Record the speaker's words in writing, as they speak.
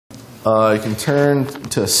You can turn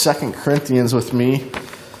to 2 Corinthians with me.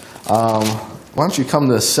 Why don't you come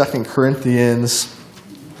to 2 Corinthians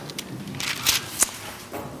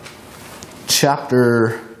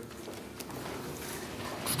chapter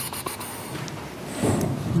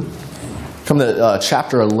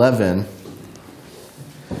 11.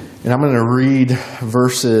 And I'm going to read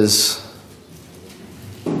verses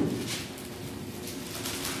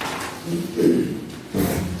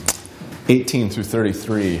 18 through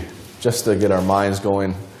 33, just to get our minds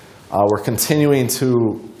going. We're continuing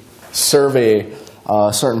to survey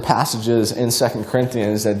certain passages in 2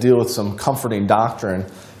 Corinthians that deal with some comforting doctrine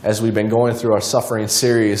as we've been going through our suffering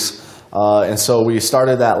series. And so we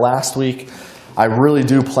started that last week. I really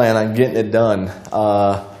do plan on getting it done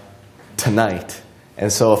tonight.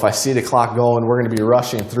 And so if I see the clock going, we're going to be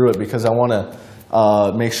rushing through it because I want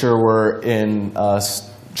to make sure we're in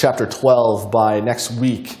chapter 12 by next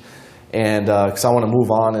week. And because I want to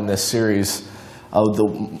move on in this series.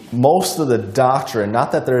 Most of the doctrine,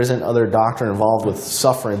 not that there isn't other doctrine involved with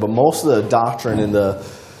suffering, but most of the doctrine and the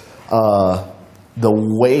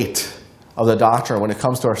weight of the doctrine when it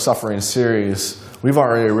comes to our suffering series, we've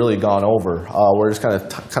already really gone over. We're just going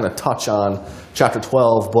to kind of touch on chapter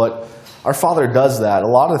 12, but our Father does that. A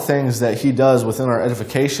lot of things that He does within our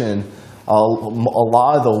edification, a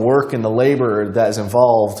lot of the work and the labor that is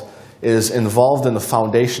involved in the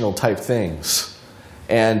foundational type things.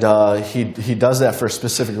 And he does that for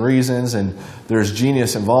specific reasons, and there's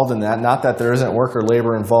genius involved in that. Not that there isn't work or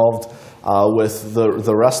labor involved with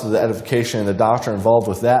the rest of the edification and the doctrine involved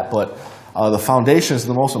with that, but the foundation is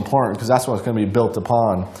the most important because that's what it's going to be built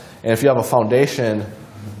upon. And if you have a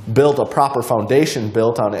proper foundation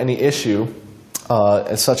built on any issue,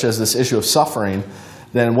 such as this issue of suffering,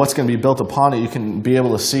 then what's going to be built upon it, you can be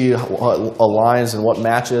able to see what aligns and what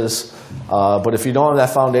matches. But if you don't have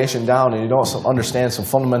that foundation down and you don't understand some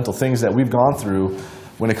fundamental things that we've gone through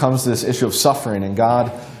when it comes to this issue of suffering and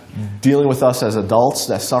God dealing with us as adults,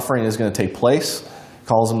 that suffering is going to take place.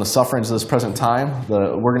 Calls them the sufferings of this present time. We're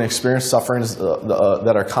going to experience sufferings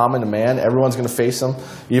that are common to man. Everyone's going to face them.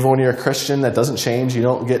 Even when you're a Christian, that doesn't change. You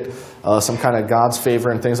don't get some kind of God's favor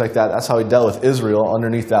and things like that. That's how He dealt with Israel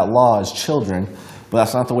underneath that law as children. But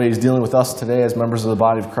that's not the way He's dealing with us today as members of the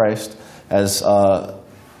body of Christ, as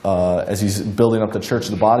He's building up the church,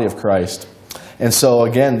 the body of Christ. And so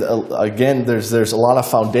again, there's a lot of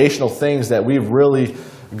foundational things that we've really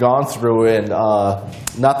gone through, and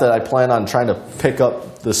not that I plan on trying to pick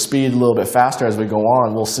up the speed a little bit faster as we go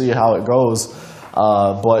on. We'll see how it goes.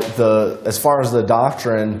 But as far as the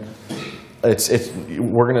doctrine,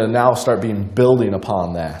 we're going to now start building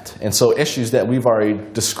upon that. And so issues that we've already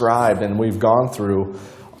described and we've gone through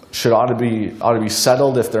ought to be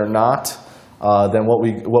settled. If they're not, then what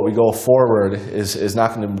we go forward is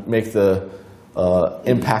not going to make the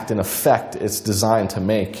impact and effect it's designed to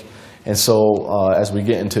make. And so as we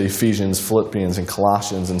get into Ephesians, Philippians, and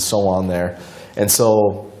Colossians, and so on there. And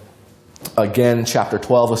so, again, chapter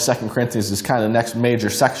 12 of 2 Corinthians is kind of the next major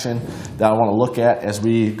section that I want to look at as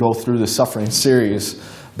we go through the suffering series.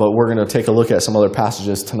 But we're going to take a look at some other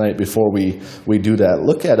passages tonight before we do that.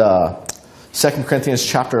 Look at 2 Corinthians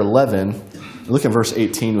chapter 11. Look at verse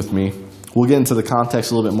 18 with me. We'll get into the context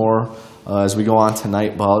a little bit more as we go on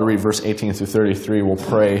tonight, but I'll read verse 18 through 33. We'll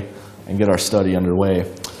pray and get our study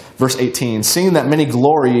underway. Verse 18, seeing that many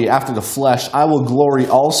glory after the flesh, I will glory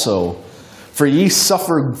also. For ye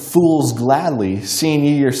suffer fools gladly, seeing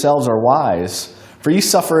ye yourselves are wise. For ye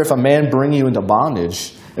suffer if a man bring you into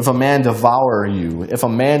bondage, if a man devour you, if a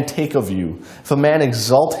man take of you, if a man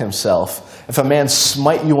exalt himself, if a man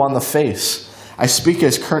smite you on the face. I speak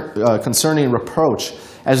as concerning reproach,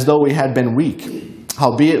 as though we had been weak.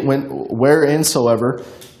 Howbeit, whereinsoever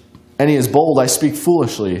any is bold, I speak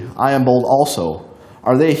foolishly. I am bold also.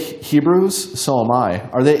 Are they Hebrews? So am I.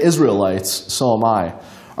 Are they Israelites? So am I.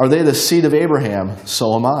 Are they the seed of Abraham?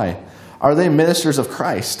 So am I. Are they ministers of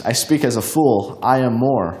Christ? I speak as a fool. I am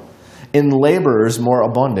more. In laborers more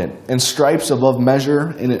abundant. In stripes above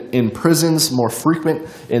measure. In prisons more frequent.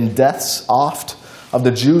 In deaths oft. Of the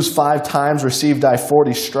Jews 5 times received I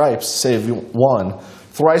 40 stripes, save one.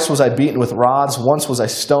 Thrice was I beaten with rods. Once was I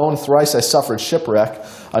stoned. Thrice I suffered shipwreck.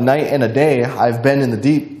 A night and a day I have been in the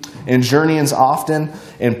deep. In journeyings often,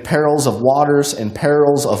 in perils of waters, in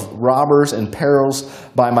perils of robbers, in perils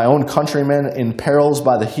by my own countrymen, in perils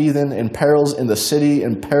by the heathen, in perils in the city,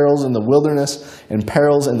 in perils in the wilderness, in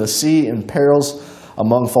perils in the sea, in perils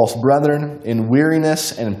among false brethren, in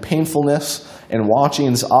weariness and in painfulness, in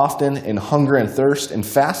watchings often, in hunger and thirst, in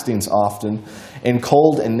fastings often, in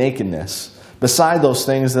cold and nakedness. Beside those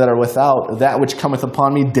things that are without, that which cometh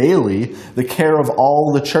upon me daily, the care of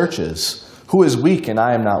all the churches. Who is weak and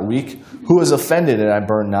I am not weak? Who is offended and I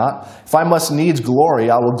burn not? If I must needs glory,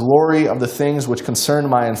 I will glory of the things which concern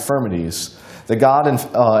my infirmities. The God and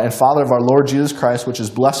Father of our Lord Jesus Christ, which is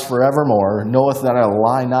blessed forevermore, knoweth that I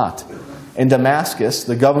lie not. In Damascus,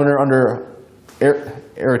 the governor under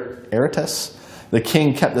Aretas, the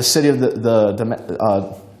king kept the city of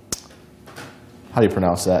how do you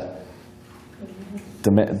pronounce that?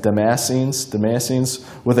 Damascenes,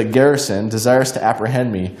 with a garrison, desirous to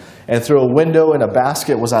apprehend me. And through a window in a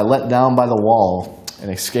basket was I let down by the wall and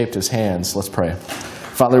escaped his hands. Let's pray.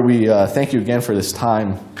 Father, we thank you again for this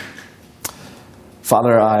time.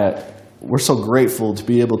 Father, we're so grateful to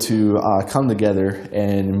be able to come together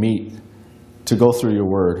and meet to go through your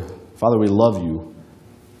word. Father, we love you.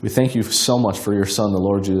 We thank you so much for your Son, the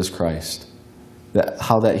Lord Jesus Christ,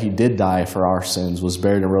 how that he did die for our sins, was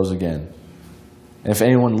buried and rose again. And if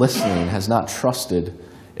anyone listening has not trusted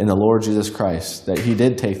in the Lord Jesus Christ, that he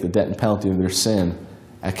did take the debt and penalty of their sin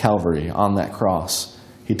at Calvary on that cross,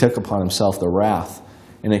 he took upon himself the wrath,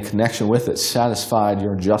 and in connection with it satisfied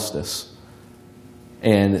your justice,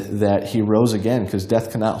 and that he rose again because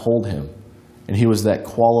death cannot hold him. And he was that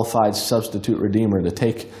qualified substitute redeemer to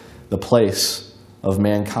take the place of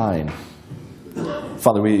mankind.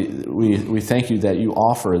 Father, we thank you that you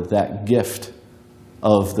offer that gift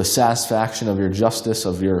of the satisfaction of your justice,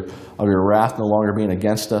 of your wrath no longer being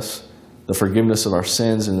against us, the forgiveness of our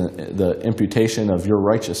sins, and the imputation of your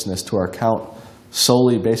righteousness to our account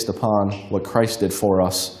solely based upon what Christ did for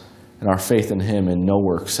us and our faith in him and no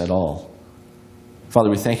works at all. Father,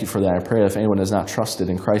 we thank you for that. I pray that if anyone has not trusted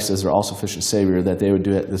in Christ as their all-sufficient Savior, that they would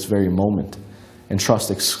do it at this very moment and trust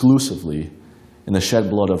exclusively in the shed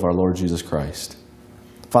blood of our Lord Jesus Christ.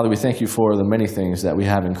 Father, we thank you for the many things that we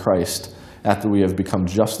have in Christ after we have become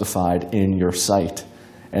justified in your sight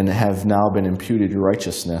and have now been imputed your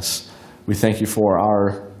righteousness. We thank you for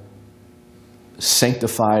our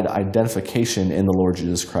sanctified identification in the Lord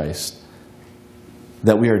Jesus Christ,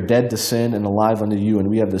 that we are dead to sin and alive unto you, and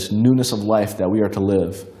we have this newness of life that we are to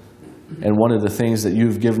live. And one of the things that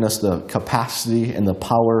you've given us the capacity and the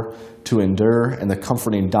power to endure and the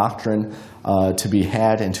comforting doctrine to be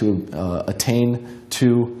had and to attain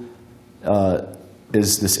to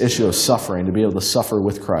is this issue of suffering, to be able to suffer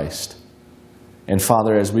with Christ. And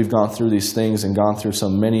Father, as we've gone through these things and gone through so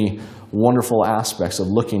many wonderful aspects of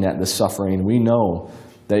looking at this suffering, we know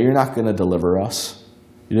that you're not going to deliver us.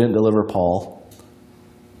 You didn't deliver Paul.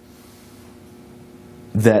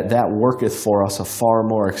 That worketh for us a far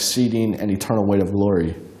more exceeding and eternal weight of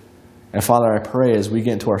glory. And Father, I pray as we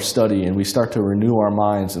get into our study and we start to renew our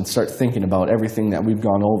minds and start thinking about everything that we've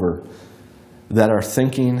gone over, that our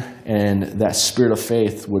thinking and that spirit of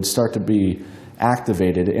faith would start to be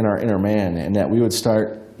activated in our inner man, and that we would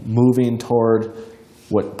start moving toward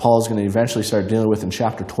what Paul's going to eventually start dealing with in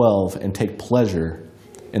chapter 12 and take pleasure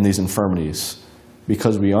in these infirmities,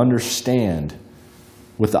 because we understand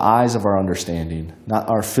with the eyes of our understanding, not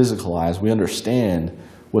our physical eyes. We understand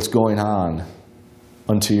what's going on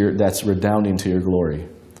that's redounding to your glory.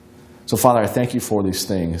 So, Father, I thank you for these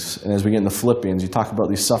things. And as we get into Philippians, you talk about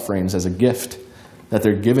these sufferings as a gift that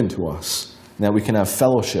they're given to us, and that we can have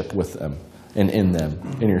fellowship with them and in them,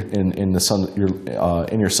 in your Son,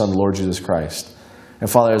 the Lord Jesus Christ. And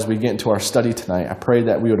Father, as we get into our study tonight, I pray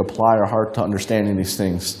that we would apply our heart to understanding these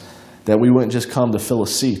things, that we wouldn't just come to fill a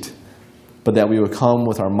seat, but that we would come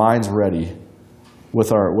with our minds ready,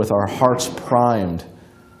 with our hearts primed,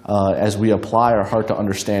 as we apply our heart to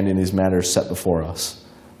understanding these matters set before us.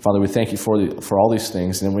 Father, we thank you for all these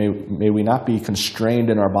things, and may we not be constrained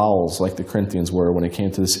in our bowels like the Corinthians were when it came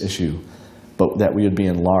to this issue, but that we would be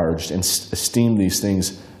enlarged and esteem these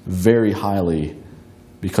things very highly,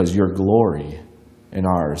 because your glory and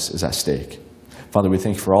ours is at stake. Father, we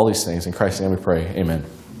thank you for all these things. In Christ's name we pray. Amen.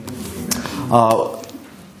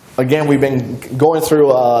 Again, we've been going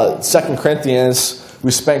through 2 Corinthians.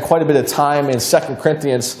 We spent quite a bit of time in 2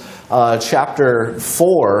 Corinthians chapter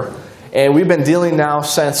 4. And we've been dealing now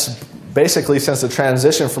since the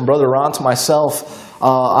transition from Brother Ron to myself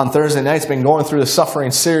on Thursday nights, been going through the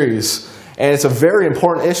suffering series. And it's a very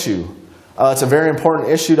important issue. It's a very important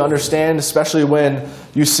issue to understand, especially when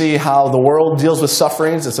you see how the world deals with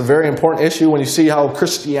sufferings. It's a very important issue when you see how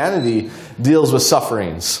Christianity deals with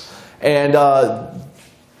sufferings. And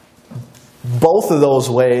both of those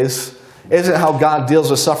ways isn't how God deals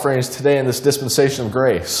with sufferings today in this dispensation of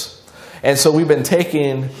grace. And so we've been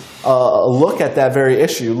taking a look at that very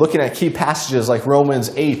issue, looking at key passages like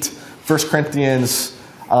Romans 8, 1 Corinthians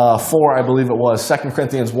 4, I believe it was, 2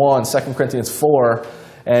 Corinthians 1, 2 Corinthians 4,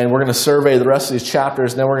 and we're going to survey the rest of these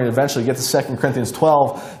chapters, and then we're going to eventually get to 2 Corinthians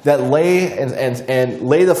 12, that lay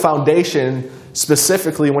the foundation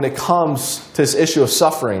specifically when it comes to this issue of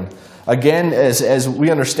suffering. Again, as we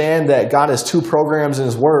understand that God has two programs in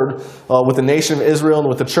His Word, with the nation of Israel and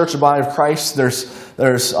with the church of body of Christ,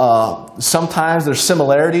 sometimes there's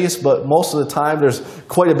similarities, but most of the time there's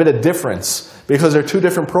quite a bit of difference because they're two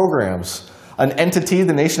different programs. An entity,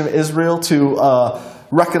 the nation of Israel, to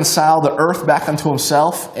reconcile the earth back unto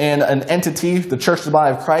Himself, and an entity, the church of the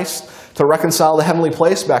body of Christ, to reconcile the heavenly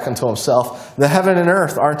place back unto Himself. The heaven and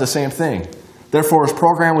earth aren't the same thing. Therefore, His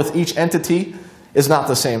program with each entity is not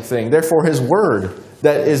the same thing. Therefore, His word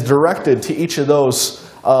that is directed to each of those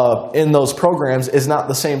in those programs is not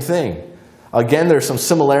the same thing. Again, there's some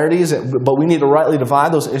similarities, but we need to rightly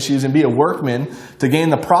divide those issues and be a workman to gain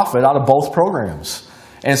the profit out of both programs.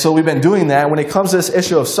 And so we've been doing that. When it comes to this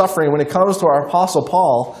issue of suffering, when it comes to our Apostle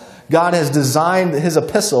Paul, God has designed his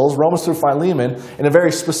epistles, Romans through Philemon, in a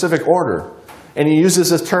very specific order. And he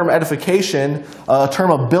uses this term edification, a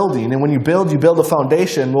term of building. And when you build a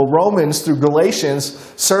foundation. Well, Romans through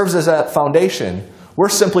Galatians serves as that foundation. We're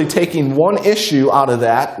simply taking one issue out of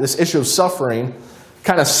that, this issue of suffering,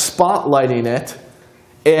 kind of spotlighting it,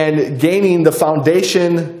 and gaining the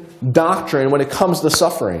foundation doctrine when it comes to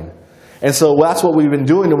suffering. And so that's what we've been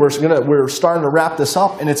doing, and we're starting to wrap this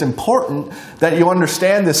up. And it's important that you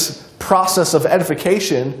understand this process of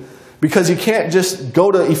edification, because you can't just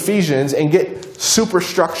go to Ephesians and get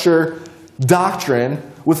superstructure doctrine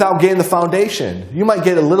without getting the foundation. You might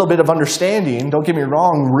get a little bit of understanding. Don't get me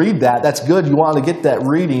wrong, read that. That's good. You want to get that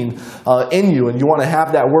reading in you, and you want to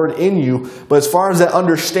have that word in you. But as far as that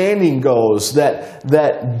understanding goes,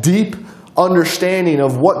 that deep understanding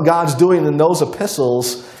of what God's doing in those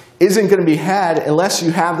epistles isn't going to be had unless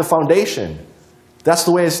you have the foundation. That's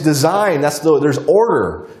the way it's designed. There's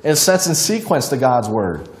order and sense and sequence to God's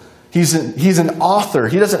Word. He's an author.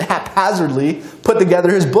 He doesn't haphazardly put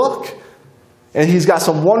together his book. And he's got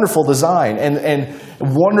some wonderful design and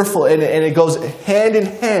wonderful, and it goes hand in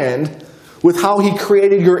hand with how he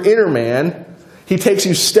created your inner man. He takes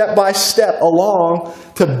you step by step along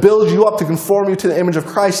to build you up, to conform you to the image of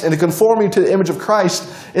Christ. And to conform you to the image of Christ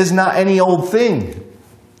is not any old thing.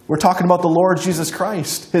 We're talking about the Lord Jesus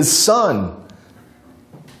Christ, His Son,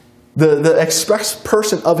 the express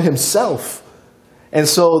person of Himself. And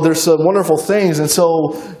so there's some wonderful things. And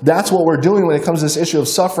so that's what we're doing when it comes to this issue of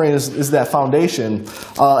suffering, is that foundation.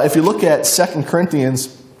 If you look at 2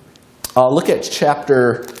 Corinthians, look at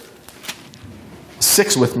chapter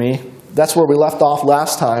 6 with me. That's where we left off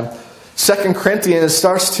last time. 2 Corinthians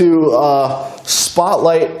starts to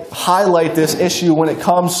highlight this issue when it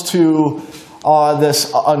comes to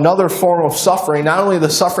another form of suffering. Not only the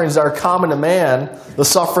sufferings that are common to man, the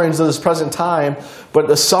sufferings of this present time, but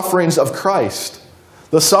the sufferings of Christ.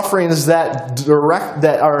 The sufferings that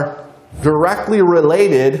are directly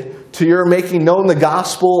related to your making known the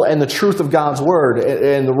gospel and the truth of God's word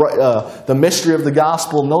and the mystery of the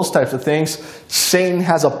gospel and those types of things. Satan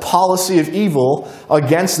has a policy of evil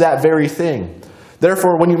against that very thing.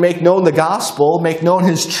 Therefore, when you make known the gospel, make known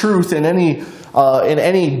His truth in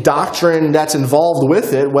any doctrine that's involved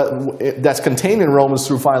with it, that's contained in Romans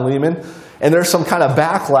through Philemon, and there's some kind of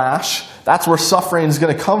backlash, that's where suffering is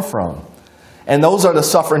going to come from. And those are the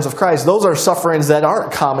sufferings of Christ. Those are sufferings that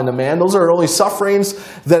aren't common to man. Those are only sufferings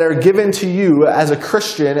that are given to you as a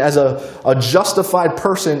Christian, as a justified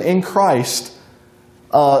person in Christ,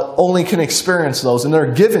 only can experience those, and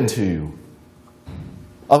they're given to you.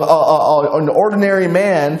 An ordinary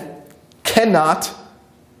man cannot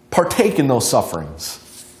partake in those sufferings.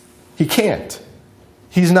 He can't.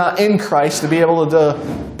 He's not in Christ to be able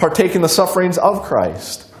to partake in the sufferings of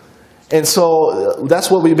Christ. And so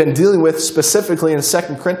that's what we've been dealing with specifically in 2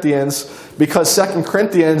 Corinthians, because 2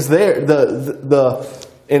 Corinthians,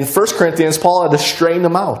 in 1 Corinthians, Paul had to strain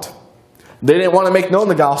them out. They didn't want to make known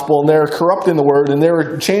the gospel, and they were corrupting the word, and they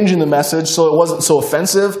were changing the message so it wasn't so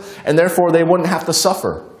offensive, and therefore they wouldn't have to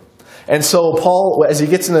suffer. And so Paul, as he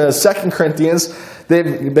gets into 2 Corinthians,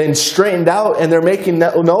 they've been straightened out, and they're making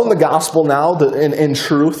known the gospel now in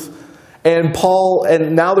truth. And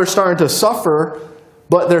now they're starting to suffer,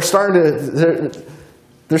 but they're starting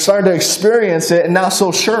to experience it and not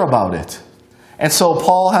so sure about it. And so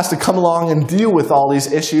Paul has to come along and deal with all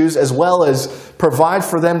these issues, as well as provide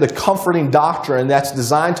for them the comforting doctrine that's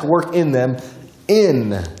designed to work in them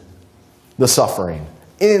in the suffering,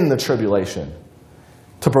 in the tribulation,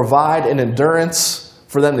 to provide an endurance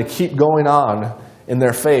for them to keep going on in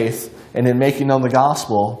their faith and in making known the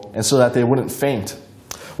gospel, and so that they wouldn't faint.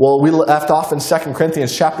 Well, we left off in 2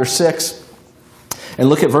 Corinthians chapter 6, and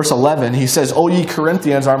look at verse 11. He says, O ye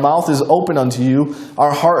Corinthians, our mouth is open unto you,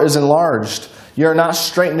 our heart is enlarged. Ye are not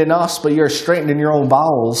straitened in us, but ye are straitened in your own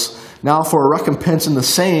bowels. Now for a recompense in the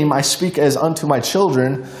same, I speak as unto my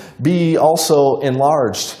children, be also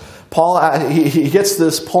enlarged. Paul, he gets to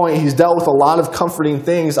this point. He's dealt with a lot of comforting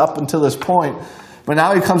things up until this point. But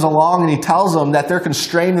now he comes along and he tells them that they're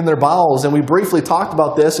constrained in their bowels. And we briefly talked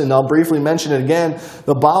about this, and I'll briefly mention it again.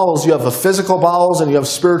 The bowels, you have the physical bowels and you have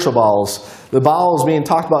spiritual bowels. The bowels being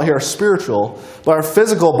talked about here are spiritual. But our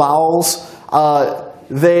physical bowels,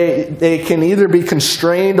 they can either be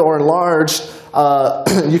constrained or enlarged.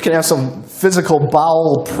 You can have some physical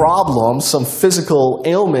bowel problems, some physical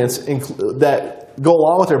ailments that go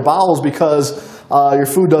along with your bowels because your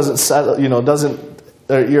food doesn't settle,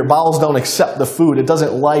 your bowels don't accept the food. It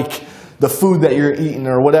doesn't like the food that you're eating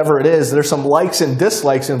or whatever it is. There's some likes and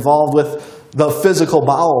dislikes involved with the physical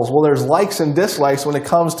bowels. Well, there's likes and dislikes when it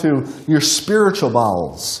comes to your spiritual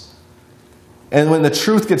bowels. And when the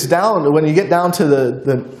truth gets down, when you get down to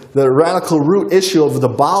the radical root issue of the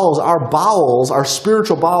bowels, our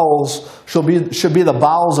spiritual bowels should be the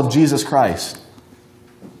bowels of Jesus Christ.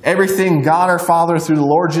 Everything God our Father through the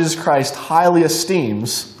Lord Jesus Christ highly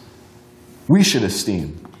esteems, we should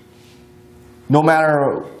esteem. No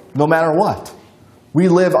matter what. We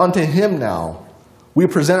live unto Him now. We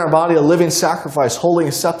present our body a living sacrifice, holy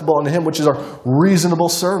and acceptable unto Him, which is our reasonable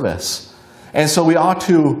service. And so we ought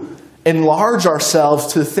to enlarge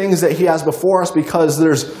ourselves to the things that He has before us because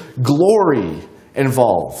there's glory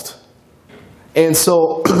involved. And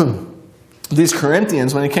so these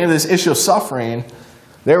Corinthians, when it came to this issue of suffering,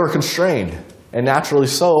 they were constrained. And naturally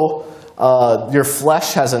so. Your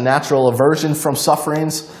flesh has a natural aversion from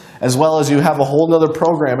sufferings, as well as you have a whole other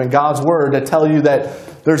program in God's Word to tell you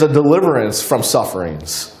that there's a deliverance from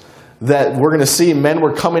sufferings. That we're going to see men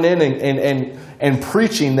were coming in and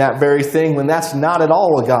preaching that very thing when that's not at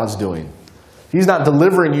all what God's doing. He's not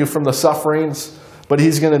delivering you from the sufferings, but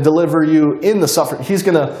He's going to deliver you in the suffering. He's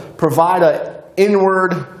going to provide an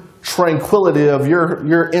inward tranquility of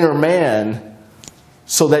your inner man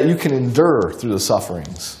so that you can endure through the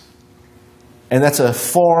sufferings. And that's a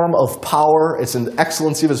form of power. It's an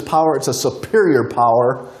excellency of His power. It's a superior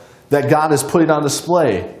power that God is putting on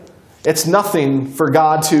display. It's nothing for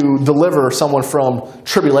God to deliver someone from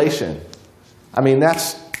tribulation. But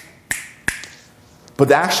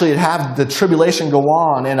actually to have the tribulation go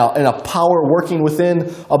on and a power working within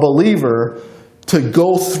a believer to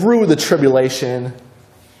go through the tribulation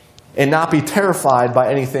and not be terrified by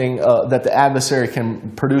anything that the adversary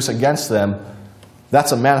can produce against them,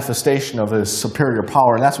 that's a manifestation of His superior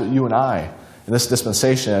power. And that's what you and I, in this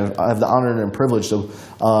dispensation, have the honor and privilege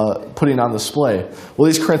of putting on display. Well,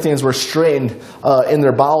 these Corinthians were strained in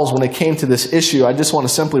their bowels when they came to this issue. I just want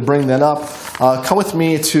to simply bring that up. Come with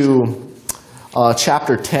me to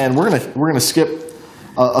chapter 10. We're gonna skip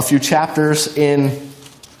a few chapters. In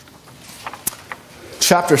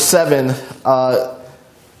chapter 7,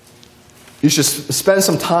 you should spend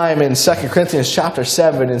some time in 2 Corinthians chapter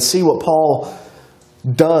 7 and see what Paul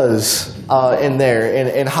does in there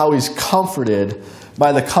and how he's comforted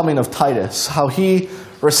by the coming of Titus, how he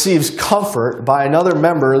receives comfort by another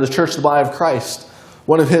member of the church of the body of Christ,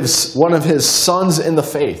 one of his sons in the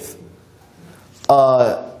faith.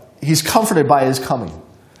 He's comforted by his coming.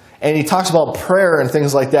 And he talks about prayer and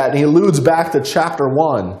things like that, and he alludes back to chapter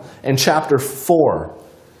 1 and chapter 4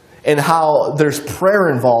 and how there's prayer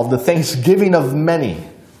involved, the thanksgiving of many.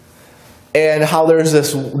 And how there's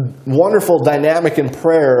this wonderful dynamic in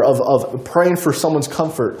prayer of praying for someone's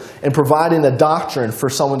comfort and providing a doctrine for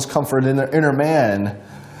someone's comfort in their inner man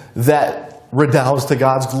that redounds to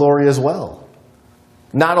God's glory as well.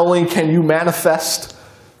 Not only can you manifest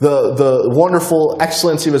the wonderful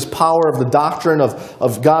excellency of His power, of the doctrine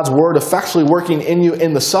of God's Word effectually working in you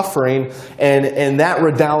in the suffering, and that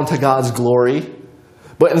redound to God's glory,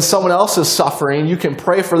 but in someone else's suffering, you can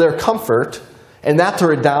pray for their comfort and that to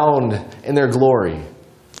redound in their glory.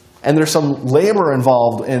 And there's some labor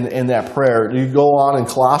involved in that prayer. You go on in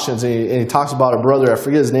Colossians, and he talks about a brother, I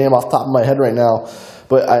forget his name off the top of my head right now,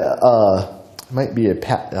 but it might be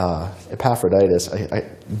Epaphroditus, I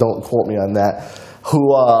don't quote me on that,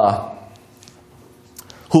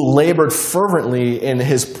 who labored fervently in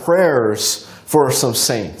his prayers for some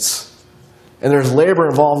saints. And there's labor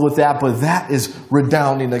involved with that, but that is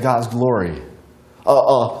redounding to God's glory.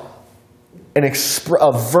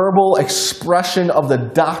 A verbal expression of the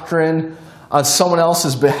doctrine on someone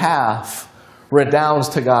else's behalf redounds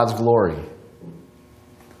to God's glory.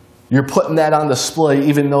 You're putting that on display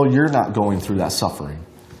even though you're not going through that suffering.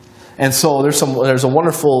 And so there's a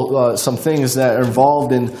wonderful some things that are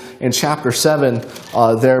involved in chapter 7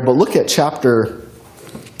 there. But look at chapter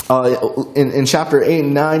in chapter 8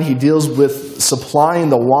 and 9, he deals with supplying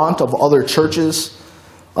the want of other churches.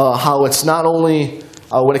 How it's not only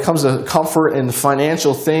when it comes to comfort and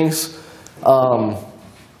financial things,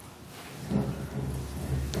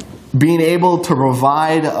 being able to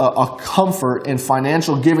provide a comfort and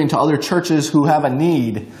financial giving to other churches who have a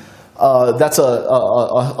need, that's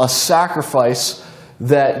a sacrifice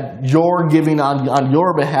that you're giving on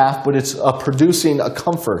your behalf, but it's producing a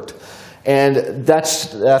comfort. And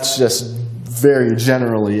that's just very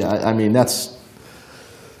generally, I mean, that's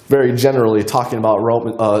very generally talking about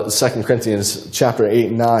 2 Corinthians chapter 8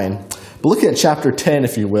 and 9. But look at chapter 10,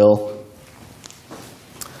 if you will.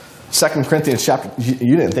 2 Corinthians chapter...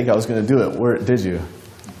 You didn't think I was going to do it, did you?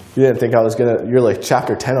 You didn't think I was going to... You're like,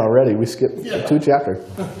 chapter 10 already. We skipped 2 chapters.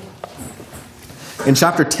 In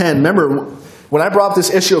chapter 10, remember, when I brought up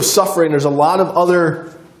this issue of suffering, there's a lot of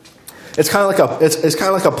other... It's kind of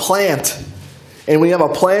like a plant. And when you have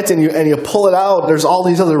a plant and you pull it out, there's all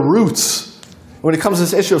these other roots. When it comes to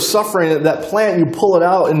this issue of suffering, that plant, you pull it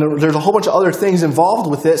out, and there's a whole bunch of other things involved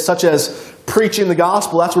with it, such as preaching the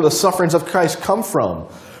gospel. That's where the sufferings of Christ come from.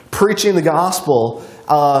 Preaching the gospel,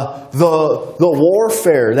 the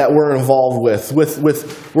warfare that we're involved with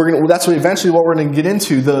that's eventually what we're going to get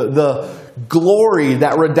into. The glory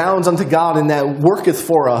that redounds unto God and that worketh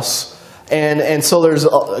for us. And so there's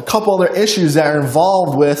a couple other issues that are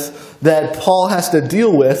involved with that Paul has to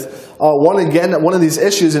deal with. One of these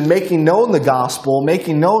issues in making known the gospel,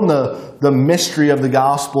 making known the mystery of the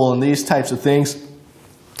gospel and these types of things.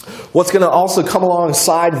 What's going to also come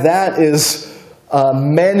alongside that is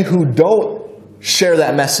men who don't share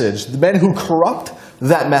that message, the men who corrupt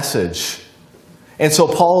that message. And so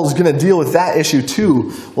Paul is going to deal with that issue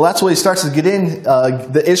too. Well, that's what he starts to get in,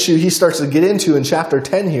 the issue he starts to get into in chapter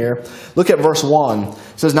 10 here. Look at verse 1. It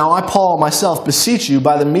says, "Now I, Paul, myself, beseech you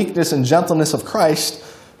by the meekness and gentleness of Christ,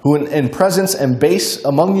 who in presence am base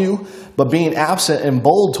among you, but being absent am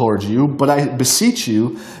bold towards you. But I beseech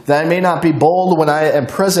you that I may not be bold when I am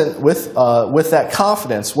present with that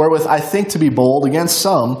confidence, wherewith I think to be bold against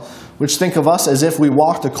some, which think of us as if we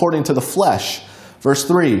walked according to the flesh." Verse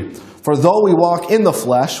 3, "For though we walk in the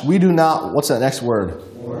flesh, we do not," what's that next word?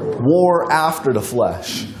 War after the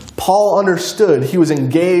flesh. Paul understood he was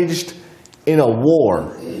engaged in a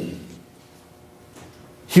war.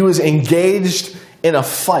 He was engaged in a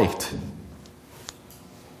fight.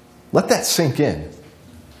 Let that sink in.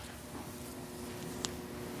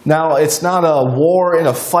 Now, it's not a war in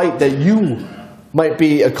a fight that you might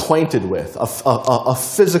be acquainted with, a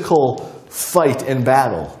physical fight and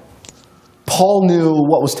battle. Paul knew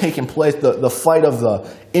what was taking place, the fight of the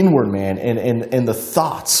inward man and the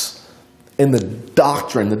thoughts and the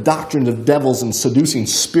doctrine of devils and seducing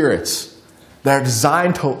spirits that are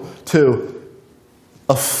designed to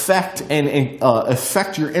affect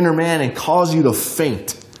your inner man and cause you to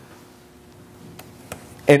faint.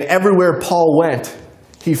 And everywhere Paul went,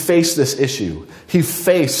 he faced this issue. He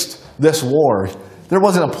faced this war. There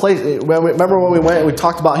wasn't a place... Remember when we went and we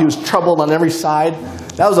talked about he was troubled on every side?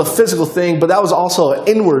 That was a physical thing, but that was also an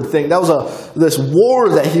inward thing. That was this war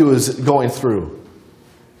that he was going through.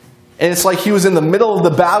 And it's like he was in the middle of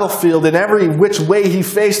the battlefield, and every which way he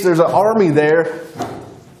faced, there's an army there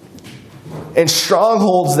and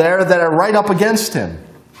strongholds there that are right up against him.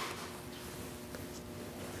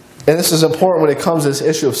 And this is important when it comes to this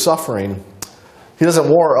issue of suffering. He doesn't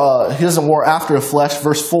war after the flesh.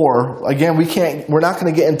 Verse 4. Again, we're not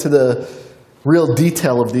going to get into the real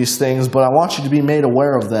detail of these things, but I want you to be made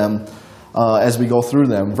aware of them as we go through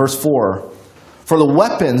them. Verse 4. "For the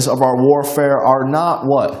weapons of our warfare are not"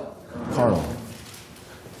 what? Carnal.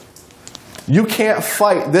 You can't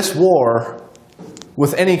fight this war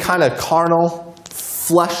with any kind of carnal,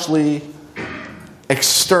 fleshly,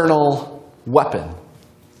 external weapon.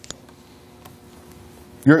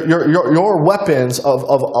 Your weapons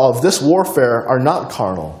of this warfare are not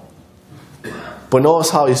carnal. But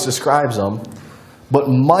notice how he describes them. "But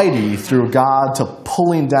mighty through God to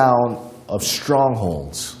pulling down of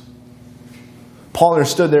strongholds." Paul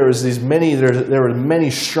understood there were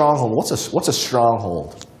many strongholds. What's a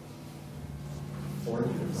stronghold?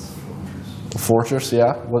 Fortress. A fortress,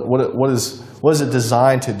 yeah. What is it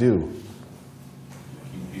designed to do?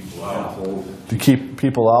 Keep people out. To keep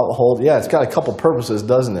people out, hold. Yeah, it's got a couple purposes,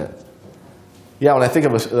 doesn't it? Yeah, when I think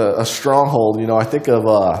of a stronghold, I think of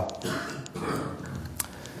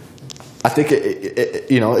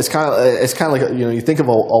it's kind of like you think of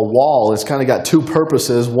a wall. It's kind of got two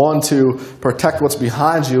purposes: one to protect what's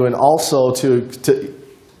behind you, and also to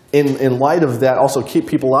in light of that, also keep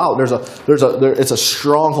people out. It's a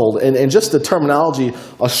stronghold, and just the terminology,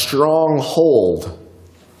 a stronghold.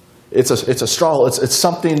 It's a stronghold. It's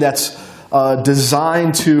something that's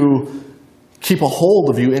designed to keep a hold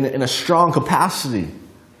of you in a strong capacity.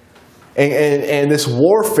 And this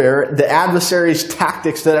warfare, the adversary's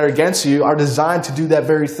tactics that are against you are designed to do that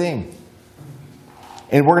very thing.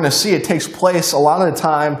 And we're going to see it takes place a lot of the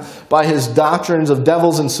time by his doctrines of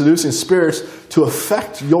devils and seducing spirits to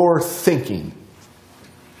affect your thinking.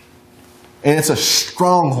 And it's a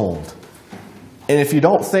stronghold. And if you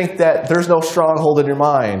don't think that there's no stronghold in your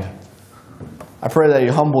mind, I pray that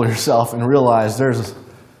you humble yourself and realize there's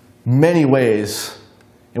many ways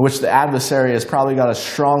in which the adversary has probably got a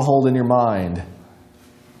stronghold in your mind,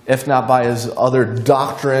 if not by his other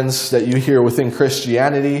doctrines that you hear within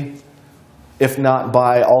Christianity, if not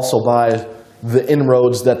also by the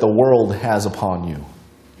inroads that the world has upon you.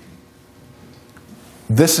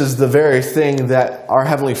 This is the very thing that our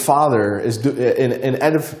Heavenly Father is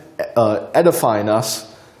edifying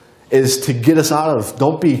us, is to get us out of.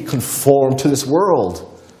 Don't be conformed to this world,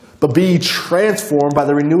 but be transformed by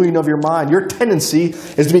the renewing of your mind. Your tendency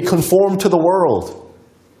is to be conformed to the world.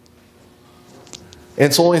 And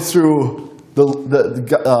it's only through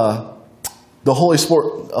the Holy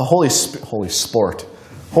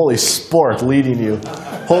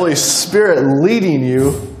Spirit leading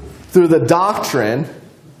you through the doctrine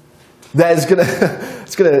that is going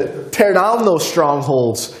to tear down those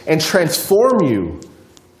strongholds and transform you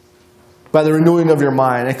by the renewing of your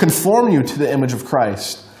mind and conform you to the image of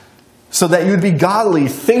Christ, so that you'd be godly,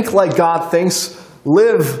 think like God thinks,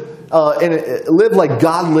 live like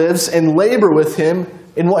God lives, and labor with Him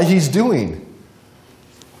in what He's doing.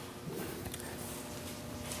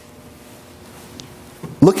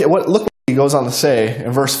 Look what he goes on to say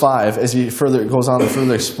in verse 5 as he goes on to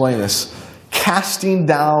further explain this. Casting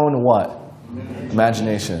down what?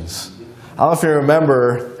 Imaginations. I don't know if you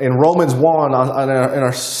remember in Romans 1 in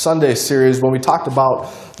our Sunday series when we talked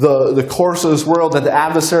about the course of this world that the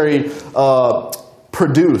adversary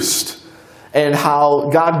produced, and how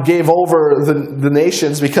God gave over the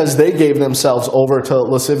nations because they gave themselves over to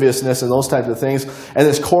lasciviousness and those types of things. And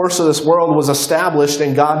this course of this world was established,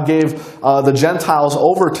 and God gave the Gentiles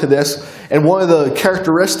over to this. And one of the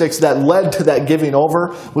characteristics that led to that giving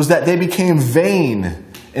over was that they became vain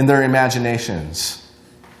in their imaginations.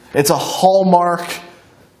 It's a hallmark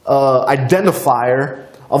identifier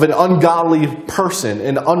of an ungodly person,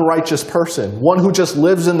 an unrighteous person, one who just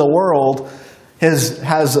lives in the world,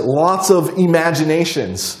 has lots of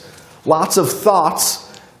imaginations, lots of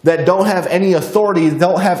thoughts that don't have any authority,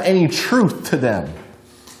 don't have any truth to them.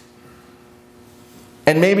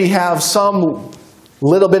 And maybe have some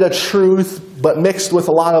little bit of truth, but mixed with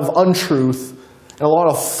a lot of untruth and a lot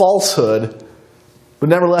of falsehood. But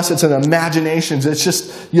nevertheless, it's an imagination. It's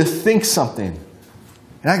just, you think something.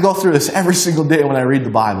 And I go through this every single day when I read the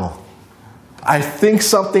Bible. I think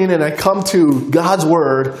something and I come to God's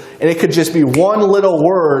Word, and it could just be one little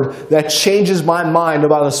word that changes my mind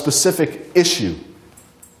about a specific issue.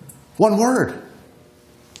 One word.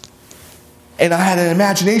 And I had an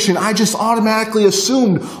imagination. I just automatically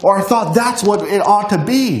assumed, or I thought that's what it ought to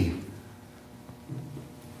be.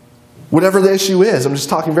 Whatever the issue is, I'm just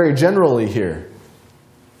talking very generally here.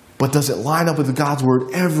 But does it line up with God's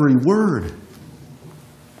Word? Every word.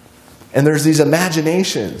 And there's these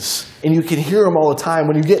imaginations, and you can hear them all the time.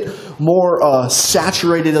 When you get more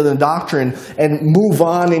saturated in the doctrine and move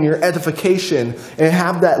on in your edification and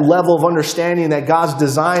have that level of understanding that God's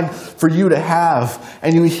designed for you to have,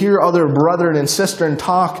 and you hear other brethren and sisters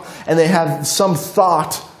talk, and they have some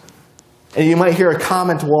thought, and you might hear a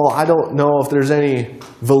comment, well, I don't know if there's any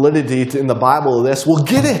validity in the Bible of this. Well,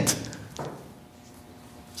 get it.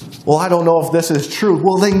 Well, I don't know if this is true.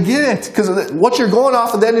 Well, then get it. Because what you're going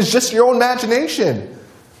off of then is just your own imagination.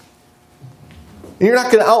 And you're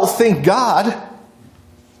not going to outthink God.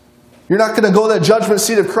 You're not going to go to the judgment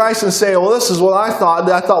seat of Christ and say, well, this is what I thought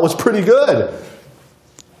that I thought was pretty good.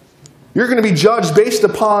 You're going to be judged based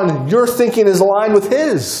upon your thinking is aligned with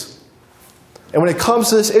His. And when it comes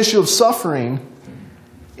to this issue of suffering,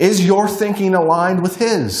 is your thinking aligned with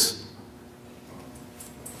His?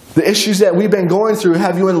 The issues that we've been going through,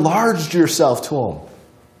 have you enlarged yourself to them?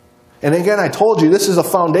 And again, I told you, this is a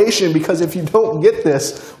foundation, because if you don't get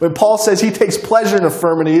this, when Paul says he takes pleasure in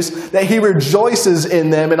infirmities, that he rejoices in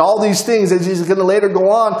them, and all these things, as he's going to later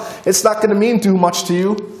go on, it's not going to mean too much to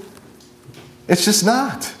you. It's just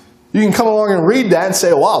not. You can come along and read that and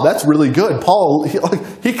say, wow, that's really good. Paul,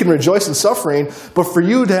 he can rejoice in suffering, but for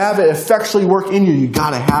you to have it effectually work in you, you've got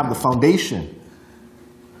to have the foundation.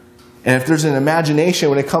 And if there's an imagination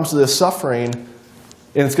when it comes to this suffering,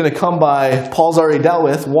 and it's going to come by, Paul's already dealt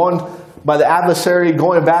with, one, by the adversary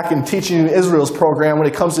going back and teaching Israel's program when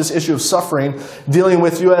it comes to this issue of suffering, dealing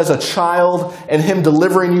with you as a child, and him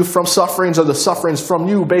delivering you from sufferings or the sufferings from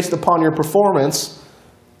you based upon your performance.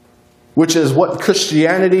 which is what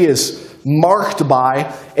Christianity is marked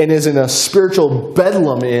by and is in a spiritual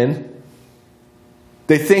bedlam in.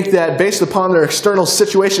 They think that based upon their external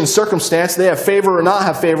situation, circumstance, they have favor or not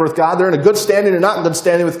have favor with God. They're in a good standing or not in good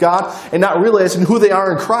standing with God, and not realizing who they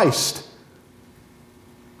are in Christ.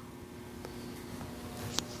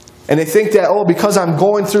 And they think that, oh, because I'm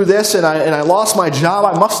going through this and I lost my job,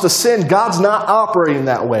 I must have sinned. God's not operating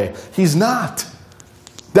that way. He's not.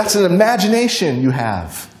 That's an imagination you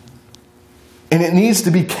have. And it needs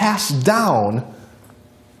to be cast down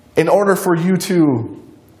in order for you to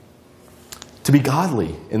be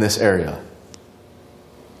godly in this area.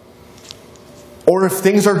 Or if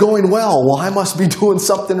things are going well, I must be doing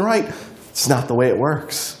something right. It's not the way it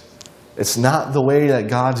works. It's not the way that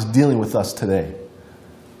God's dealing with us today.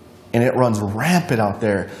 And it runs rampant out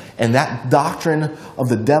there. And that doctrine of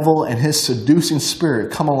the devil and his seducing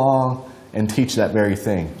spirit come along and teach that very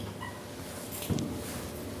thing.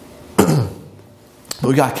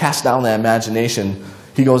 We got to cast down that imagination.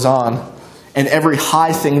 He goes on, and every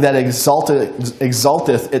high thing that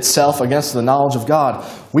exalteth itself against the knowledge of God.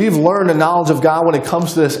 We've learned the knowledge of God when it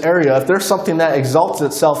comes to this area. If there's something that exalts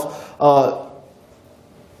itself,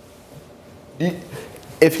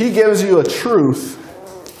 if He gives you a truth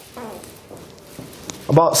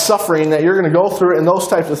about suffering that you're going to go through and those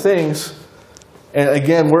types of things, and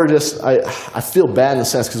again, I feel bad in the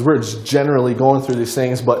sense because we're just generally going through these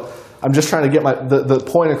things, but I'm just trying to get the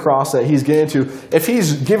point across that He's getting to. If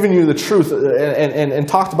He's given you the truth and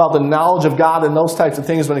talked about the knowledge of God and those types of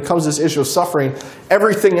things when it comes to this issue of suffering,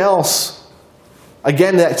 everything else,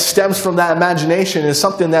 again, that stems from that imagination is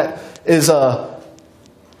something that is a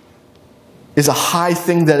high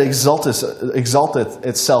thing that exalteth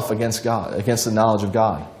itself against God, against the knowledge of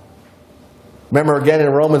God. Remember again in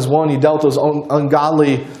Romans 1, He dealt with those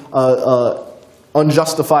ungodly,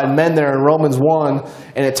 unjustified men there in Romans 1,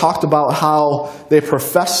 and it talked about how they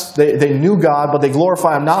professed, they knew God, but they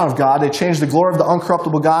glorified Him not of God. They changed the glory of the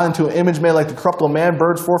uncorruptible God into an image made like the corruptible man,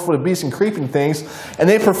 birds, four-footed beasts, and creeping things, and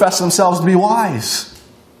they professed themselves to be wise.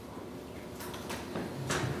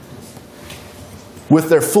 With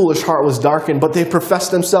their foolish heart was darkened, but they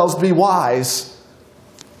professed themselves to be wise.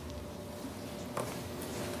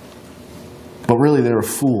 But really they were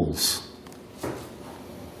fools.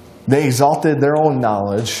 They exalted their own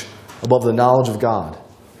knowledge above the knowledge of God.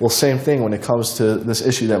 Well, same thing when it comes to this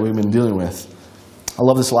issue that we've been dealing with. I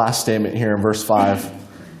love this last statement here in verse 5.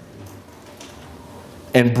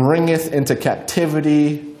 And bringeth into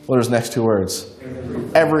captivity, what are his next two words?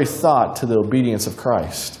 Every thought to the obedience of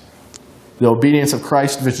Christ. The obedience of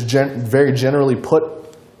Christ, which very generally put,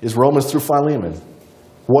 is Romans through Philemon.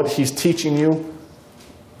 What he's teaching you,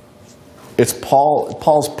 it's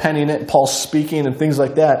Paul's penning it, Paul's speaking and things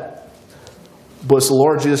like that. But it's the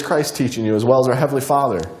Lord Jesus Christ teaching you, as well as our Heavenly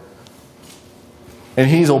Father. And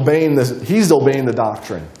He's obeying the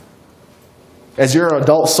doctrine. As you're an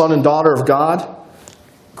adult son and daughter of God,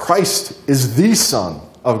 Christ is the Son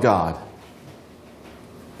of God.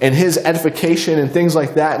 And His edification and things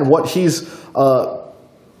like that, and what He's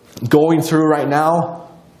going through right now,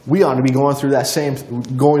 we ought to be going through that same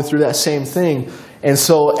thing. And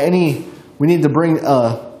so we need to bring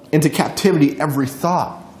into captivity every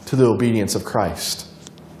thought to the obedience of Christ.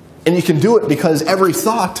 And you can do it because every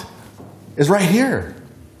thought is right here.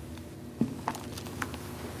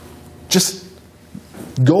 Just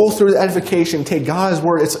go through the edification, take God's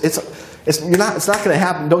word. It's not going to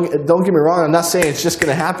happen. Don't get me wrong. I'm not saying it's just going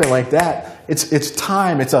to happen like that. It's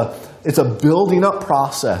time. It's a building up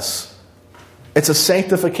process. It's a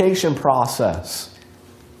sanctification process.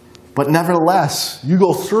 But nevertheless, you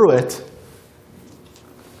go through it,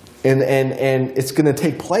 and it's going to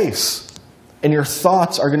take place, and your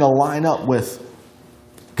thoughts are going to line up with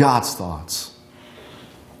God's thoughts.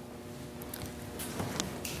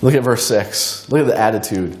 Look at verse 6. Look at the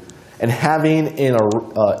attitude. And having in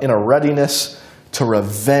a readiness to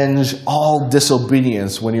revenge all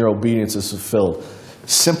disobedience when your obedience is fulfilled.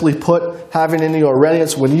 Simply put, having in your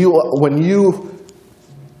readiness when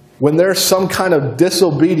there's some kind of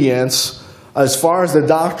disobedience as far as the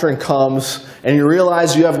doctrine comes, and you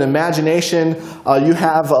realize you have an imagination, you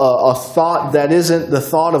have a thought that isn't the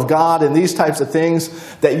thought of God, and these types of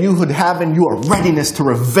things, that you would have in your readiness to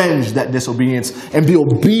revenge that disobedience and be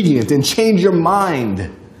obedient and change your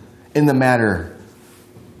mind in the matter.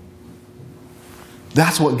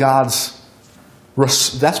 That's how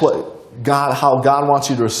God wants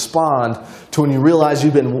you to respond to when you realize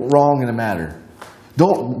you've been wrong in a matter.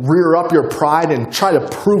 Don't rear up your pride and try to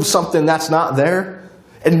prove something that's not there.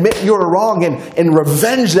 Admit you're wrong and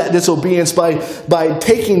revenge that disobedience by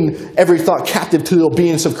taking every thought captive to the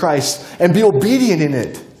obedience of Christ and be obedient in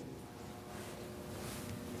it.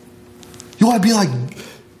 You want to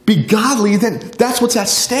be godly, then that's what's at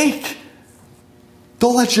stake.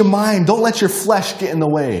 Don't let your mind, don't let your flesh get in the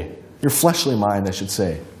way. Your fleshly mind, I should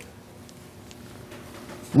say.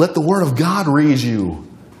 Let the Word of God raise you.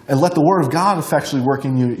 And let the Word of God effectually work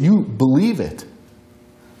in you. You believe it.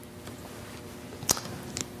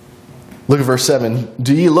 Look at verse 7.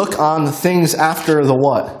 Do ye look on things after the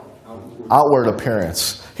what? Outward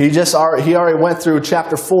appearance. He already went through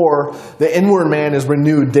chapter 4. The inward man is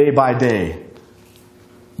renewed day by day.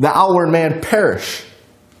 The outward man perish.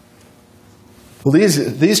 Well,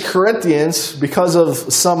 these Corinthians, because of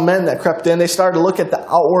some men that crept in, they started to look at the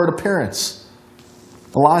outward appearance.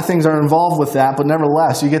 A lot of things are involved with that, but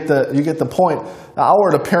nevertheless, you get the point. The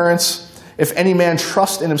outward appearance, if any man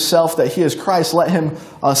trust in himself that he is Christ, let him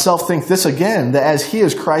self think this again, that as he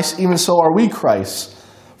is Christ, even so are we Christ.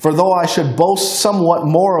 For though I should boast somewhat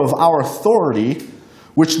more of our authority,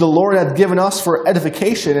 which the Lord hath given us for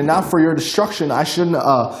edification and not for your destruction, I should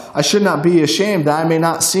not be ashamed, that I may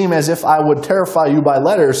not seem as if I would terrify you by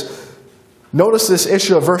letters. Notice this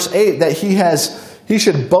issue of verse 8, that he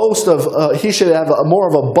should boast of, he should have more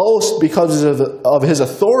of a boast because of his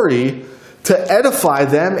authority to edify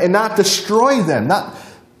them and not destroy them. Not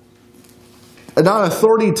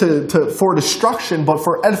authority for destruction, but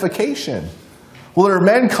for edification. Well, there are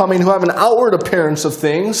men coming who have an outward appearance of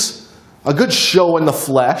things, a good show in the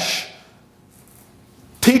flesh,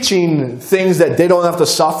 teaching things that they don't have to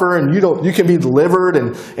suffer, and you can be delivered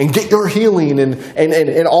and get your healing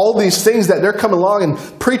and all these things that they're coming along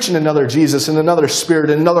and preaching another Jesus and another spirit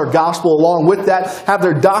and another gospel along with that, have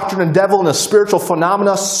their doctrine and devil and a spiritual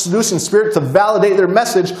phenomena, seducing spirit to validate their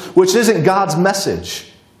message, which isn't God's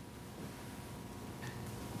message.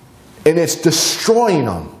 And it's destroying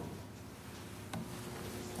them.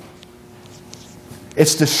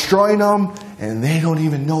 It's destroying them, and they don't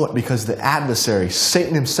even know it because the adversary,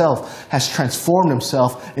 Satan himself, has transformed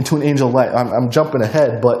himself into an angel of light. I'm jumping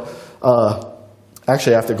ahead, but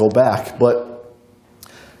actually I have to go back. But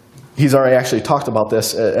he's already actually talked about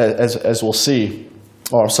this, as we'll see.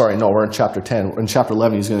 Oh, I'm sorry, no, we're in chapter 10. In chapter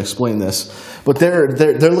 11, he's going to explain this. But they're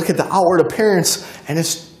looking at the outward appearance, and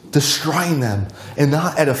it's destroying them and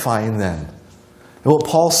not edifying them. And what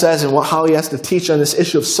Paul says and how he has to teach on this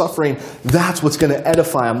issue of suffering, that's what's going to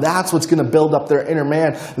edify them. That's what's going to build up their inner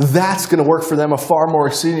man. That's going to work for them a far more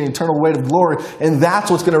exceeding eternal weight of glory. And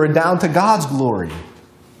that's what's going to redound to God's glory.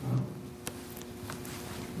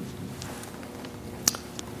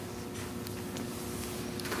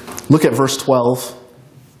 Look at verse 12.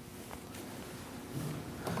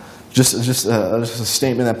 Just a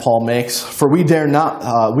statement that Paul makes. For we dare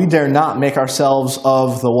not make ourselves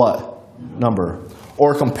of the what? Number.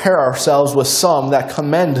 Or compare ourselves with some that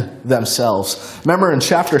commend themselves. Remember in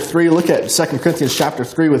chapter 3, look at 2 Corinthians chapter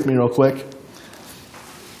 3 with me real quick.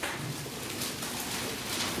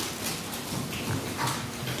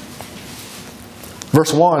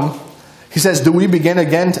 Verse 1, he says, do we begin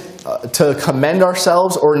again to commend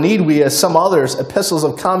ourselves, or need we, as some others, epistles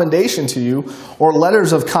of commendation to you, or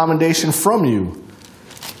letters of commendation from you?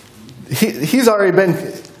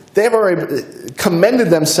 They've already commended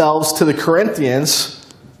themselves to the Corinthians.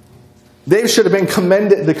 They should have been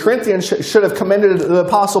commended. The Corinthians should have commended the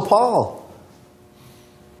Apostle Paul.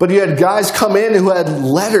 But you had guys come in who had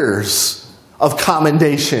letters of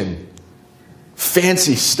commendation,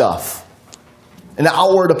 fancy stuff, an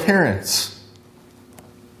outward appearance,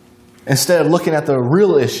 instead of looking at the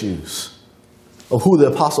real issues of who the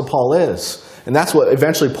Apostle Paul is. And that's what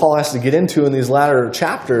eventually Paul has to get into in these latter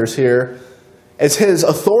chapters here. It's his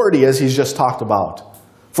authority, as he's just talked about,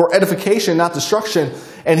 for edification, not destruction.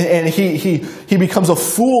 And he becomes a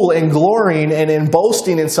fool in glorying and in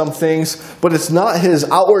boasting in some things, but it's not his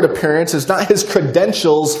outward appearance, it's not his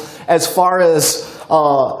credentials as far as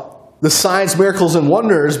the signs, miracles, and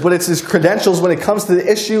wonders, but it's his credentials when it comes to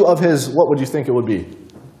the issue of his, what would you think it would be?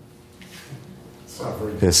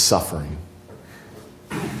 Suffering. His suffering.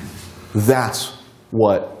 That's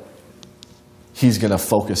what he's going to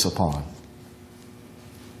focus upon.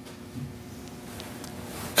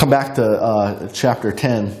 Come back to chapter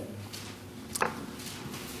 10,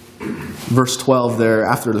 verse 12 there,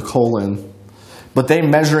 after the colon. But they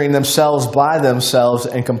measuring themselves by themselves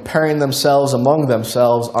and comparing themselves among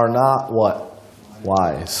themselves are not what?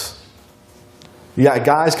 Wise. You got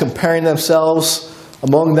guys comparing themselves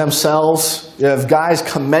among themselves. You have guys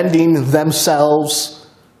commending themselves.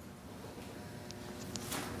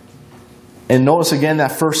 And notice again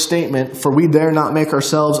that first statement, for we dare not make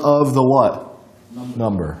ourselves of the what?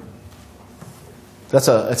 Number. It's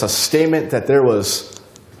a statement that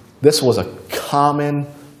this was a common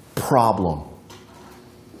problem.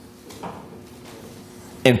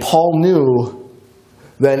 And Paul knew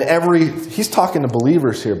that he's talking to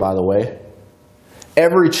believers here, by the way,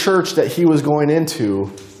 every church that he was going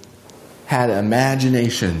into had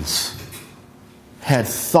imaginations, had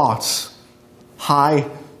thoughts,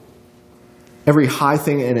 every high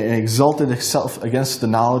thing, and exalted itself against the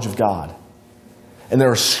knowledge of God. And there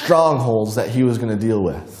were strongholds that he was going to deal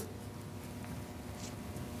with.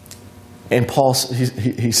 And Paul,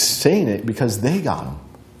 he's saying it because they got him.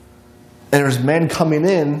 And there's men coming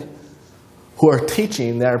in who are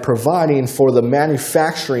teaching, that are providing for the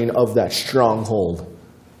manufacturing of that stronghold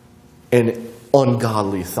and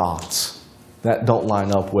ungodly thoughts that don't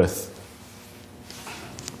line up with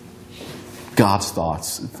God's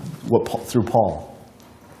thoughts through Paul.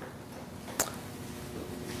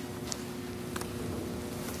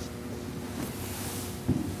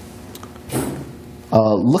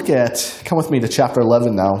 Come with me to chapter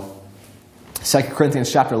 11 now. 2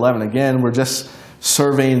 Corinthians chapter 11. Again, we're just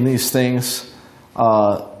surveying these things.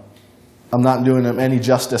 I'm not doing them any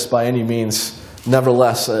justice by any means.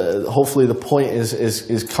 Nevertheless, hopefully the point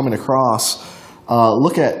is coming across.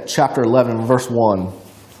 Look at chapter 11, verse 1.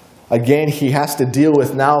 Again, he has to deal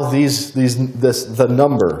with now the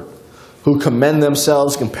number who commend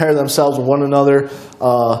themselves, compare themselves with one another,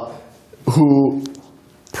 who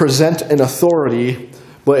present an authority,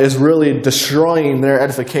 but is really destroying their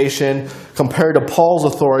edification compared to Paul's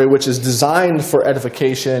authority, which is designed for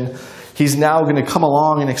edification. He's now going to come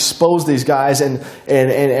along and expose these guys and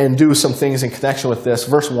do some things in connection with this.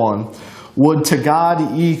 Verse 1, would to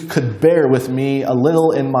God ye could bear with me a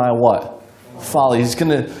little in my what? Folly. He's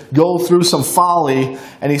going to go through some folly,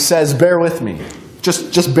 and he says, bear with me.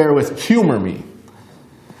 Just bear with, humor me. He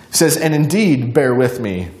says, and indeed bear with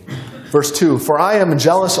me. Verse 2, for I am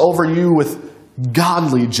jealous over you with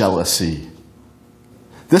godly jealousy.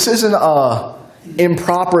 This isn't an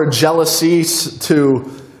improper jealousy to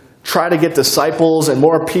try to get disciples and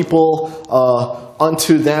more people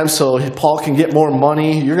unto them so Paul can get more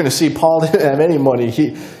money. You're going to see Paul didn't have any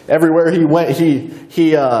money. Everywhere he went,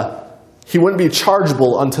 he wouldn't be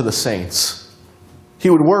chargeable unto the saints. He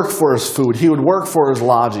would work for his food. He would work for his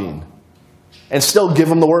lodging and still give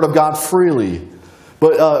them the word of God freely.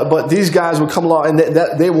 But these guys would come along, and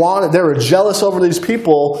they were jealous over these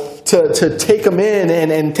people to take them in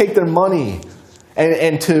and take their money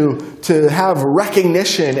and to have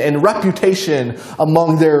recognition and reputation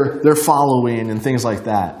among their following and things like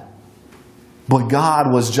that. But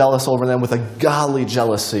God was jealous over them with a godly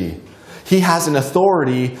jealousy. He has an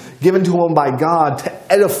authority given to him by God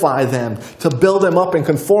to edify them, to build them up and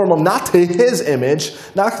conform them, not to his image,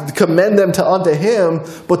 not to commend them unto him,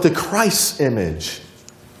 but to Christ's image.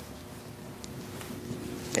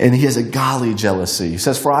 And he has a godly jealousy. He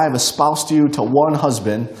says, for I have espoused you to one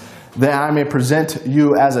husband, that I may present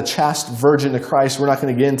you as a chaste virgin to Christ. We're not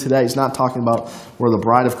going to get into that. He's not talking about we're the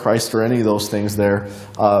bride of Christ or any of those things there.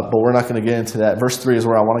 But we're not going to get into that. Verse 3 is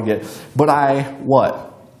where I want to get. But I, what?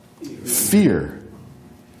 Fear.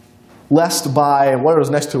 Lest by, what are those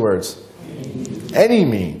next two words? Any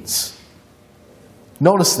means.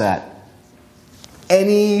 Notice that.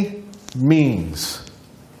 Any means.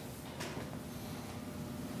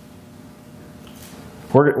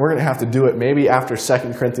 We're going to have to do it maybe after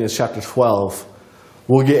 2 Corinthians chapter 12.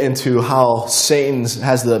 We'll get into how Satan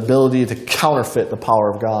has the ability to counterfeit the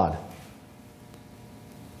power of God.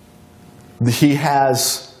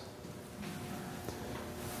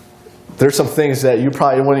 There's some things that you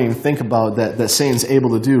probably wouldn't even think about that Satan's able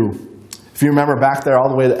to do. If you remember back there all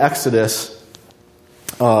the way to Exodus,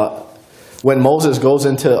 when Moses goes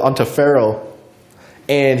unto Pharaoh,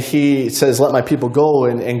 and he says, let my people go.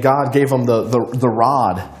 And God gave him the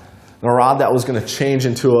rod. The rod that was going to change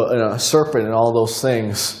into a serpent and all those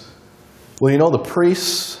things. Well, you know, the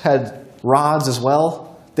priests had rods as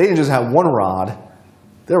well. They didn't just have one rod.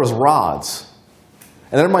 There was rods.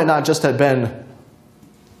 And there might not just have been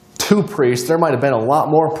 2 priests. There might have been a lot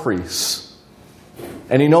more priests.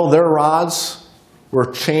 And you know, their rods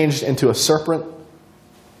were changed into a serpent.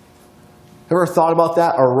 Ever thought about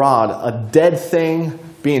that? A rod, a dead thing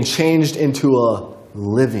being changed into a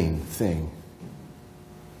living thing.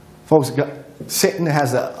 Folks, Satan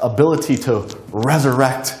has the ability to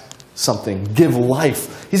resurrect something, give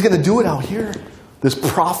life. He's going to do it out here. This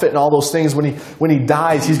prophet and all those things, when he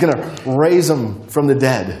dies, he's going to raise him from the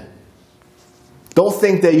dead. Don't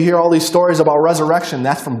think that you hear all these stories about resurrection.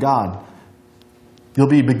 That's from God. You'll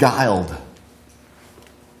be beguiled.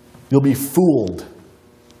 You'll be fooled.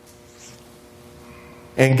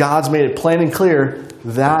 And God's made it plain and clear,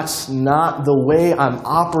 that's not the way I'm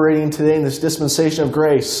operating today in this dispensation of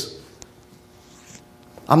grace.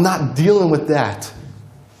 I'm not dealing with that.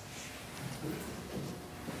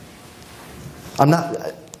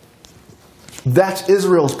 That's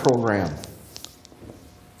Israel's program.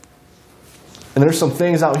 And there's some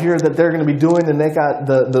things out here that they're going to be doing, and they got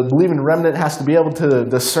the believing remnant has to be able to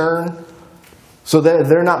discern so that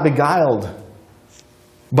they're not beguiled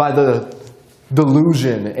by the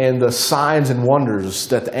delusion and the signs and wonders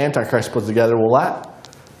that the Antichrist put together. Well,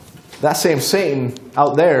 that same Satan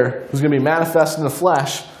out there who's going to be manifest in the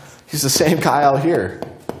flesh, he's the same guy out here.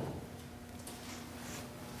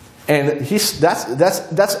 And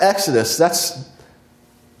that's Exodus. That's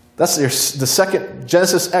the second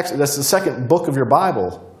Genesis. Exodus. That's the second book of your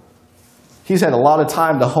Bible. He's had a lot of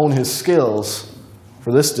time to hone his skills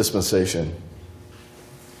for this dispensation.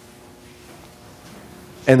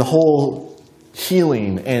 And the whole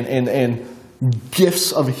healing and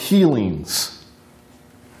gifts of healings.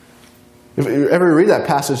 If you ever read that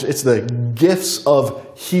passage, it's the gifts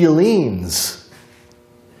of healings.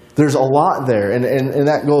 There's a lot there, and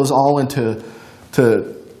that goes all into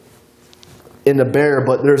bear.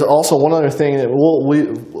 But there's also one other thing that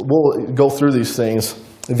we'll go through these things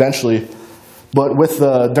eventually. But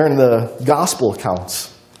during the gospel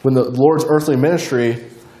accounts, when the Lord's earthly ministry,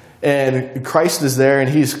 and Christ is there, and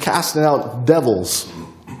he's casting out devils,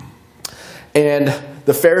 and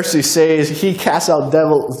the Pharisees say he casts out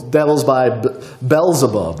devils by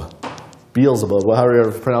Beelzebub, however you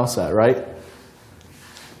ever pronounce that, right?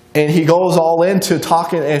 And he goes all into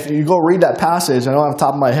talking. If you go read that passage, I know off the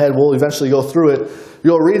top of my head, we'll eventually go through it.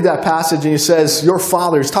 You'll read that passage, and he says, your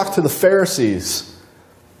fathers, talk to the Pharisees,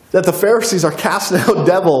 that the Pharisees are casting out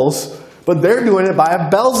devils, but they're doing it by a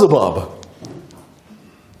Beelzebub.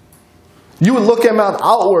 You would look at them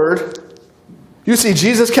outward. You see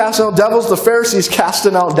Jesus casting out devils, the Pharisees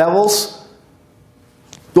casting out devils.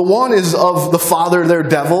 The one is of the father, their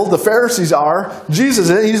devil. The Pharisees are. Jesus,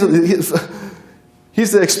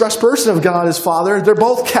 he's the express person of God, his Father. They're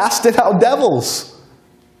both casting out devils.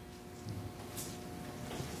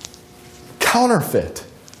 Counterfeit.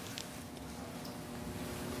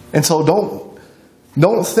 And so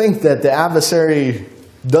don't think that the adversary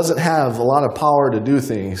doesn't have a lot of power to do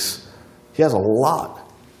things. He has a lot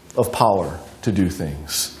of power to do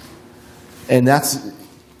things. And that's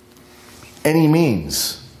any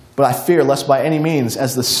means. But I fear lest by any means,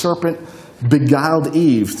 as the serpent beguiled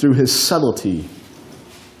Eve through his subtlety.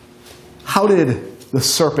 How did the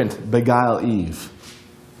serpent beguile Eve?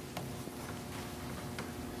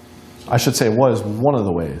 I should say was one of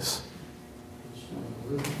the ways.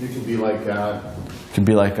 You can be like God. Can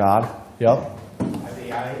be like God. Yep. By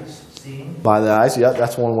the eyes, seeing. By the eyes. Yep,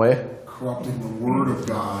 that's one way. Corrupting the Word of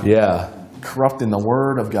God. Yeah. Corrupting the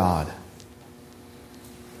Word of God.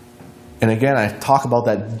 And again, I talk about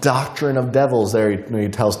that doctrine of devils there when he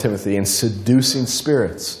tells Timothy, and seducing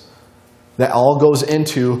spirits. That all goes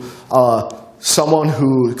into someone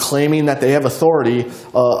who claiming that they have authority,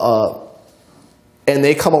 and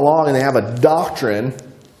they come along and they have a doctrine,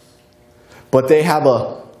 but they have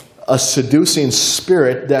a seducing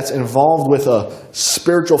spirit that's involved with a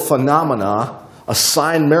spiritual phenomena, a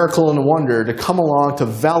sign, miracle, and wonder to come along to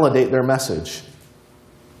validate their message.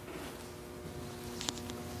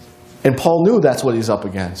 And Paul knew that's what he's up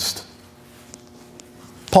against.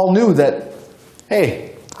 Paul knew that,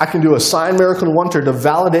 hey, I can do a sign, miracle, and wonder to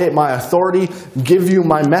validate my authority, give you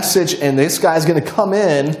my message, and this guy's going to come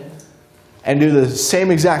in and do the same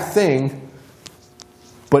exact thing,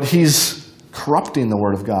 but he's corrupting the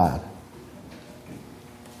Word of God.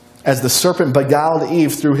 As the serpent beguiled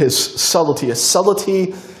Eve through his subtlety. A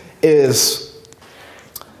subtlety is,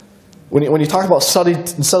 when you talk about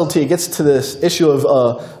subtlety, it gets to this issue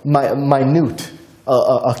of minute,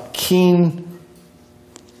 a keen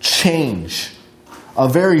change. A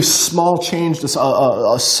very small change, a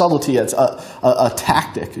subtlety, it's a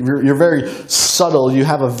tactic. You're very subtle. You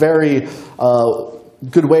have a very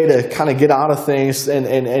good way to kind of get out of things,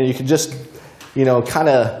 and you can just, kind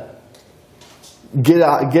of get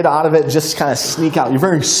out of it, just kind of sneak out. You're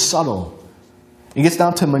very subtle. It gets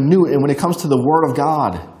down to minute, and when it comes to the Word of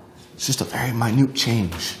God, it's just a very minute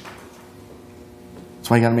change. That's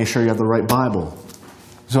why you got to make sure you have the right Bible.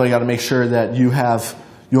 That's why you got to make sure that you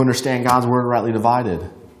understand God's Word rightly divided.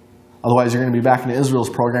 Otherwise, you're going to be back in Israel's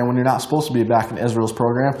program when you're not supposed to be back in Israel's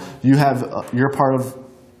program. You're part of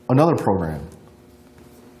another program.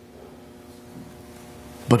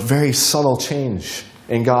 But very subtle change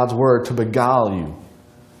in God's Word to beguile you.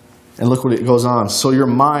 And look what it goes on. So your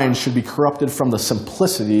mind should be corrupted from the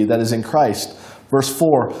simplicity that is in Christ. Verse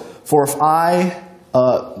 4, For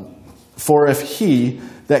if he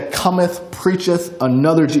that cometh preacheth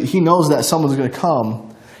another, he knows that someone's going to come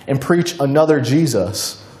and preach another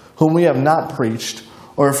Jesus, whom we have not preached,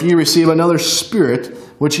 or if ye receive another spirit,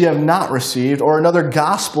 which ye have not received, or another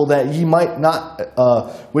gospel that ye might not,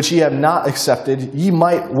 which ye have not accepted, ye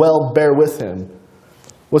might well bear with him.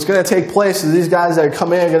 What's going to take place is these guys that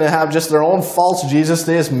come in are going to have just their own false Jesus.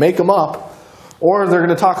 They just make them up. Or they're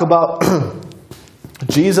going to talk about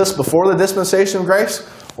Jesus before the dispensation of grace.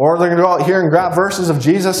 Or they're going to go out here and grab verses of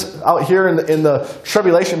Jesus out here in the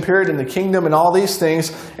tribulation period, in the kingdom, and all these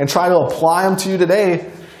things, and try to apply them to you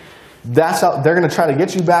today. That's how they're going to try to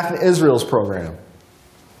get you back in Israel's program.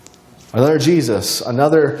 Another Jesus,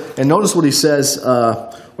 another, and notice what he says,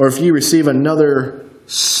 or if ye receive another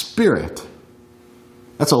spirit.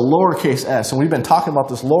 That's a lowercase s. And we've been talking about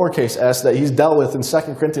this lowercase s that he's dealt with in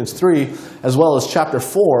 2 Corinthians 3, as well as chapter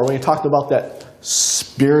 4, when he talked about that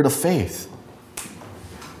spirit of faith.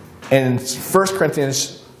 And in 1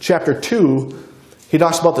 Corinthians chapter 2, he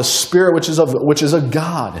talks about the Spirit which is of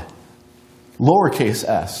God. Lowercase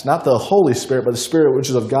s. Not the Holy Spirit, but the Spirit which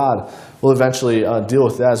is of God. We'll eventually deal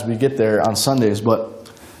with that as we get there on Sundays. But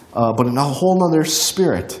in a whole other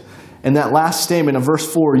spirit. And that last statement of verse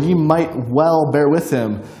 4, ye might well bear with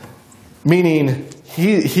him. Meaning,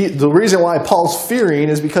 the reason why Paul's fearing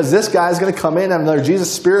is because this guy is going to come in and another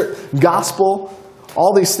Jesus Spirit, gospel,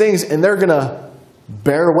 all these things, and they're going to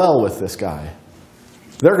bear well with this guy.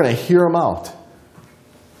 They're going to hear him out.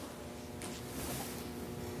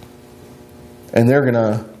 And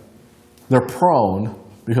they're prone,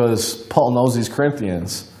 because Paul knows these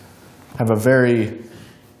Corinthians have a very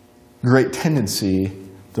great tendency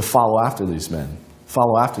to follow after these men,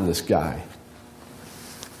 follow after this guy.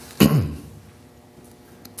 And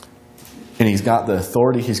he's got the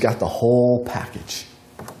authority, he's got the whole package.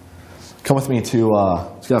 Come with me to,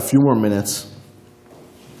 he's got a few more minutes.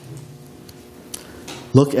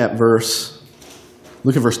 Look at verse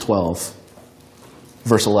 12,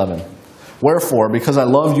 verse 11. Wherefore, because I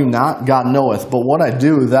love you not, God knoweth, but what I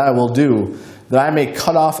do, that I will do, that I may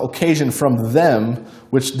cut off occasion from them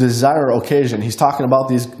which desire occasion. He's talking about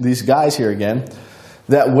these guys here again.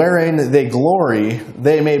 That wherein they glory,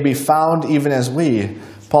 they may be found even as we.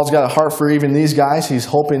 Paul's got a heart for even these guys. He's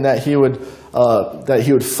hoping that he would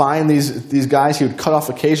find these guys. He would cut off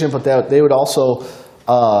occasion, but that they would also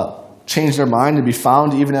change their mind to be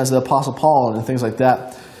found even as the Apostle Paul and things like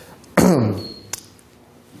that.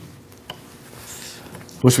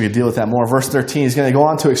 Wish we could deal with that more. Verse 13, he's going to go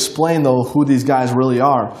on to explain, though, who these guys really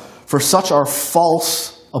are. For such are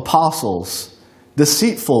false apostles,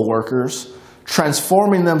 deceitful workers,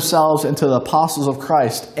 transforming themselves into the apostles of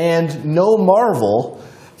Christ. And no marvel,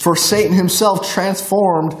 for Satan himself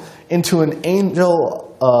transformed into an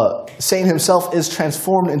angel. Satan himself is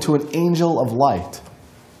transformed into an angel of light.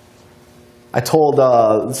 I told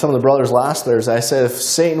some of the brothers last Thursday, I said, if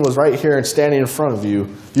Satan was right here and standing in front of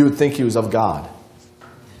you, you would think he was of God.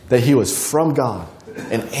 That he was from God,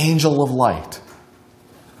 an angel of light.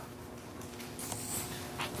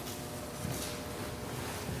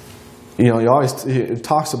 You know, it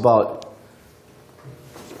talks about,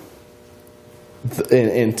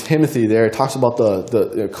 in Timothy there, it talks about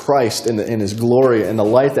the Christ in his glory and the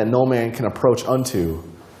light that no man can approach unto.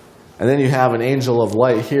 And then you have an angel of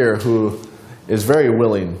light here who is very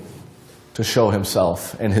willing to show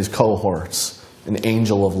himself and his cohorts, an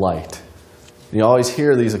angel of light. You always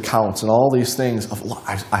hear these accounts and all these things of,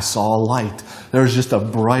 I saw a light. There was just a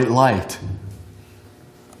bright light.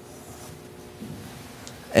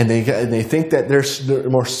 And they think that they're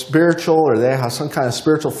more spiritual, or they have some kind of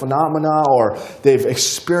spiritual phenomena, or they've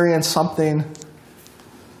experienced something.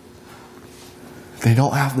 They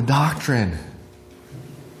don't have the doctrine.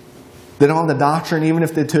 They don't have the doctrine, even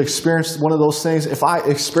if they're to experience one of those things. If I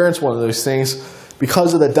experience one of those things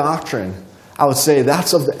because of the doctrine, I would say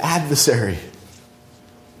that's of the adversary.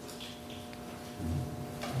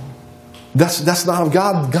 That's not of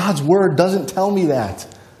God. God's word doesn't tell me that.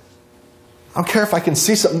 I don't care if I can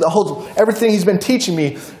see something. Everything he's been teaching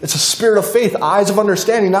me, it's a spirit of faith, eyes of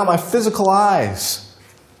understanding, not my physical eyes.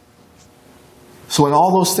 So when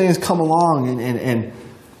all those things come along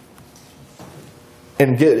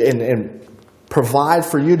and provide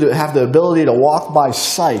for you to have the ability to walk by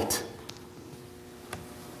sight,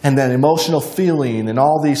 and then emotional feeling and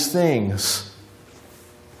all these things,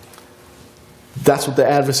 that's what the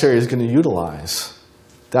adversary is going to utilize.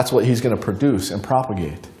 That's what he's going to produce and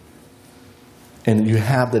propagate. And you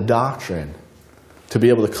have the doctrine to be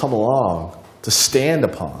able to come along, to stand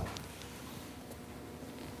upon,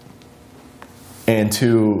 and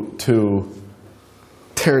to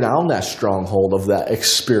tear down that stronghold of that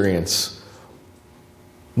experience.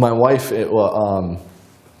 My wife,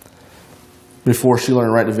 before she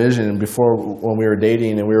learned right division, and before when we were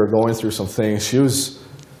dating and we were going through some things, she was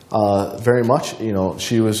very much,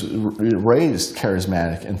 she was raised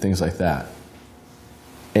charismatic and things like that.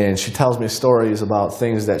 And she tells me stories about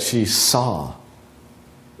things that she saw,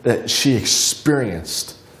 that she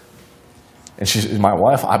experienced. And she's my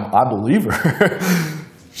wife, I believe her.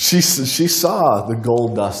 She saw the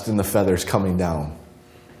gold dust and the feathers coming down,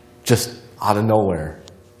 just out of nowhere.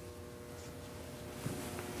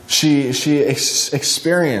 She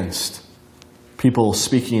experienced people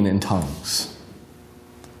speaking in tongues.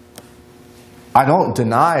 I don't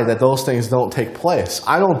deny that those things don't take place.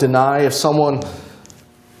 I don't deny if someone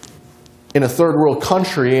in a third world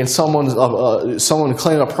country and someone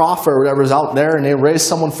claiming a prophet or whatever is out there and they raise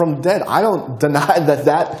someone from the dead. I don't deny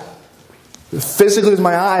that physically with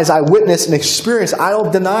my eyes I witnessed and experienced. I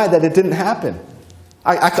don't deny that it didn't happen.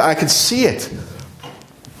 I could see it.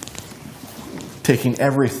 Taking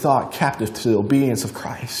every thought captive to the obedience of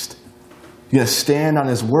Christ. You got to stand on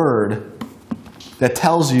His word that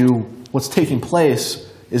tells you what's taking place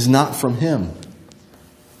is not from Him.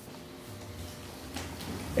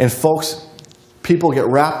 And folks, people get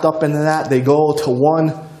wrapped up into that. They go to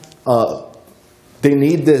one, they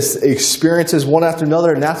need this experiences one after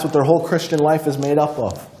another, and that's what their whole Christian life is made up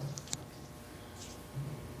of.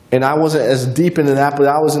 And I wasn't as deep into that, but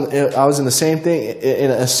I was in the same thing,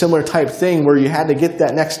 in a similar type thing where you had to get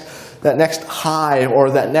that next high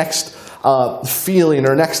or that next feeling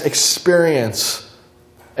or next experience.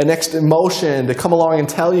 A next emotion to come along and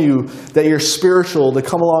tell you that you're spiritual, to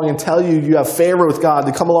come along and tell you you have favor with God,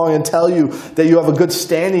 to come along and tell you that you have a good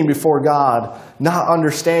standing before God, not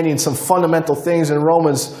understanding some fundamental things in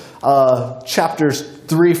Romans chapters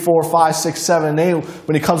 3, 4, 5, 6, 7, and 8,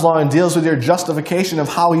 when He comes along and deals with your justification of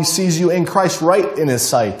how He sees you in Christ right in His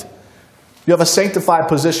sight. You have a sanctified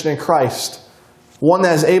position in Christ, one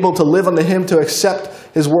that is able to live unto Him, to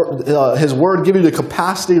accept His word, give you the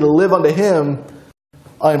capacity to live unto Him,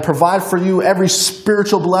 and provide for you every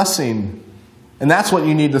spiritual blessing. And that's what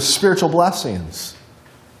you need, the spiritual blessings.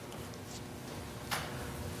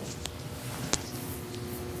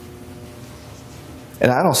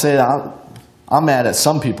 And I don't say that I'm mad at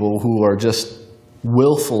some people who are just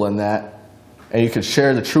willful in that. And you could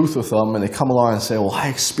share the truth with them and they come along and say, well, I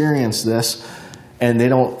experienced this. And they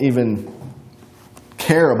don't even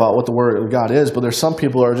care about what the Word of God is. But there's some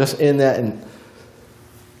people who are just in that and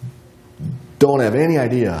don't have any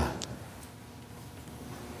idea.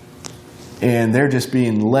 And they're just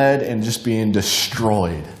being led and just being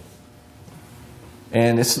destroyed.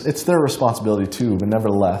 And it's their responsibility too, but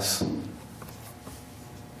nevertheless.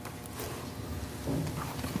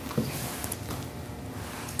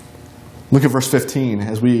 Look at verse 15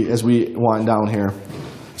 as we wind down here.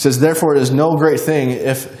 It says, therefore it is no great thing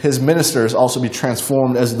if His ministers also be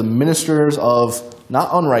transformed as the ministers of, not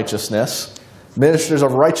unrighteousness, ministers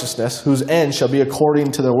of righteousness, whose end shall be according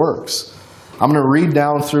to their works. I'm going to read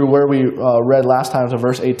down through where we read last time to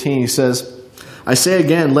verse 18. He says, I say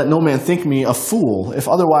again, let no man think me a fool, if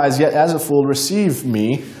otherwise yet as a fool receive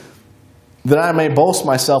me, that I may boast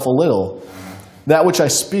myself a little. That which I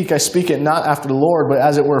speak it not after the Lord, but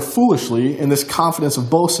as it were foolishly, in this confidence of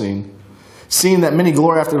boasting. Seeing that many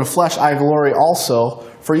glory after the flesh, I glory also.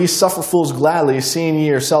 For ye suffer fools gladly, seeing ye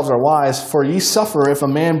yourselves are wise. For ye suffer if a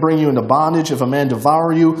man bring you into bondage, if a man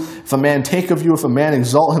devour you, if a man take of you, if a man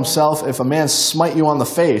exalt himself, if a man smite you on the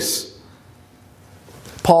face.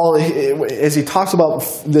 Paul, as he talks about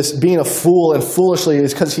this being a fool and foolishly,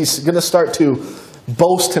 is because he's going to start to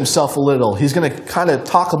boast himself a little. He's going to kind of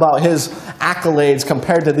talk about his accolades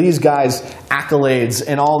compared to these guys' accolades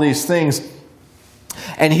and all these things.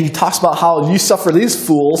 And he talks about how you suffer these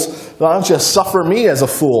fools, why don't you suffer me as a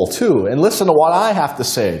fool too? And listen to what I have to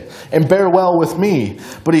say and bear well with me.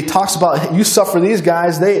 But he talks about you suffer these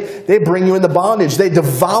guys, they bring you into bondage. They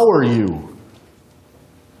devour you.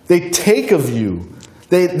 They take of you.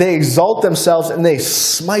 They exalt themselves and they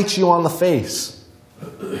smite you on the face.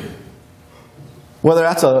 Whether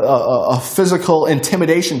that's a physical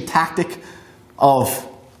intimidation tactic of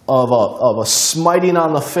a smiting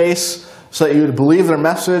on the face so that you would believe their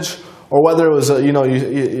message, or whether it was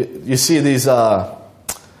you see these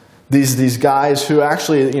guys who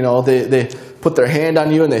actually they put their hand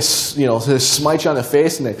on you and they smite you on the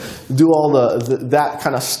face and they do all that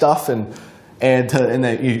kind of stuff and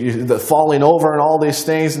the falling over and all these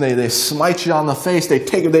things, and they smite you on the face. They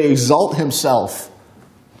exalt himself.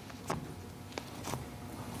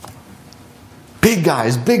 Big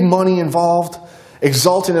guys, big money involved,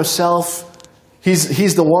 exalting himself.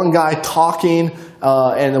 He's the one guy talking,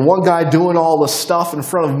 and the one guy doing all the stuff in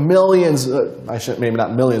front of millions, maybe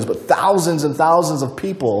not millions, but thousands and thousands of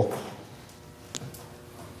people.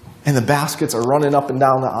 and the baskets are running up and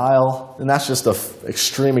down the aisle. And that's just an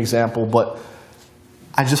extreme example, but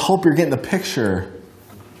I just hope you're getting the picture.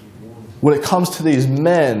 When it comes to these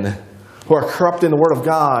men who are corrupting the Word of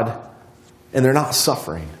God, and they're not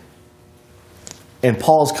suffering. And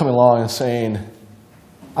Paul's coming along and saying,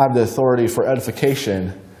 I have the authority for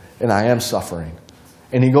edification, and I am suffering.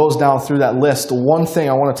 And he goes down through that list. The one thing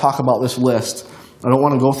I want to talk about this list, I don't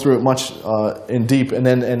want to go through it much in deep, and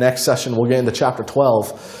then in next session we'll get into chapter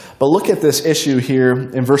 12. But look at this issue here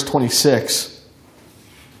in verse 26.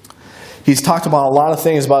 He's talked about a lot of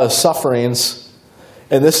things about his sufferings.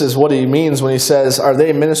 And this is what he means when he says, are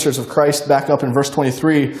they ministers of Christ? Back up in verse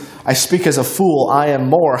 23, I speak as a fool, I am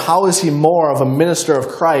more. How is he more of a minister of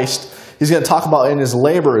Christ? He's going to talk about in his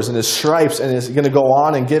labors and his stripes, and he's going to go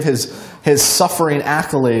on and give his suffering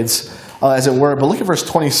accolades, as it were. But look at verse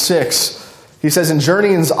 26. He says, in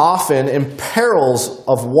journeyings often, in perils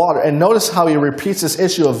of water. And notice how he repeats this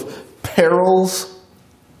issue of perils.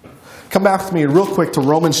 Come back with me real quick to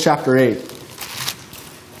Romans chapter 8.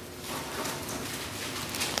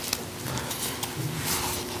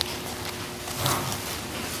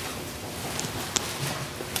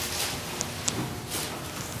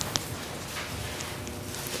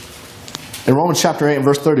 In Romans chapter 8 and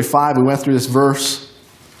verse 35, we went through this verse.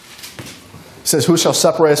 It says, who shall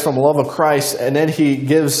separate us from the love of Christ? And then he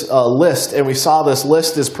gives a list, and we saw this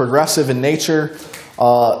list is progressive in nature.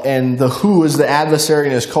 And the who is the adversary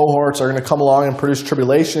and his cohorts are going to come along and produce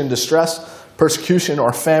tribulation, distress, persecution,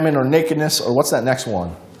 or famine, or nakedness, or what's that next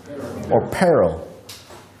one? Or peril.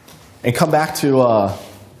 And come back to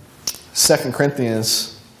 2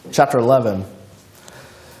 Corinthians chapter 11.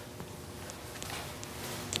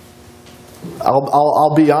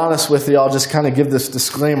 I'll be honest with you. I'll just kind of give this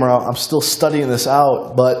disclaimer. I'm still studying this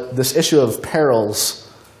out, but this issue of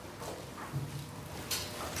perils,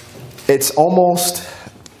 it's almost,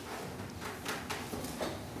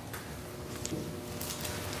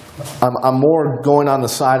 I'm more going on the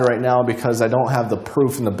side right now because I don't have the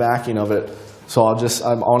proof and the backing of it. So I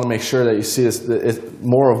want to make sure that you see this. It's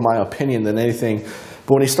more of my opinion than anything.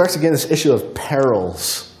 But when he starts to get this issue of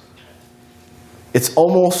perils, it's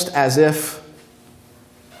almost as if,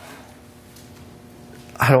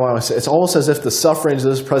 I don't want to say, it's almost as if the sufferings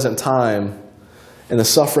of this present time and the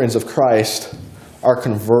sufferings of Christ are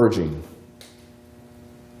converging.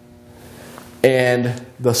 And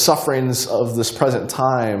the sufferings of this present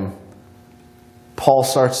time, Paul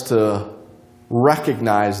starts to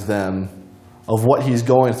recognize them of what he's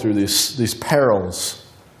going through, these perils,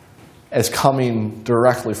 as coming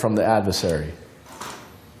directly from the adversary.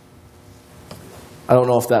 I don't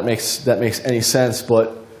know if that makes any sense,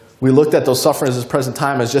 but we looked at those sufferings at this present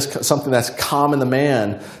time as just something that's common to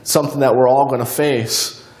man, something that we're all going to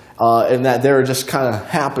face, and that they're just kind of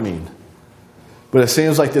happening. But it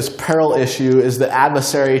seems like this peril issue is the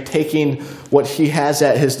adversary taking what he has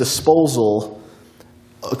at his disposal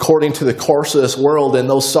according to the course of this world and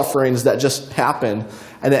those sufferings that just happen,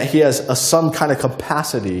 and that he has some kind of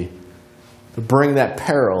capacity to bring that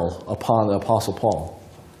peril upon the Apostle Paul.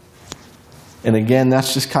 And again,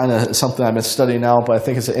 that's just kind of something I've been studying out, but I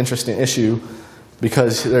think it's an interesting issue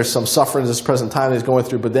because there's some sufferings this present time he's going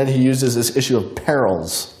through, but then he uses this issue of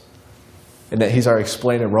perils, and that he's already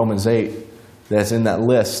explained in Romans 8, that's in that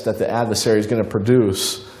list that the adversary is going to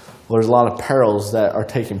produce. Well, there's a lot of perils that are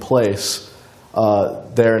taking place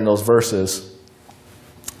there in those verses.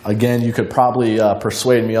 Again, you could probably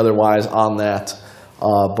persuade me otherwise on that,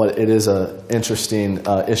 but it is an interesting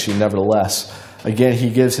issue nevertheless. Again,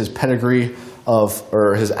 he gives his pedigree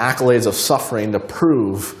or his accolades of suffering to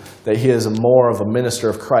prove that he is more of a minister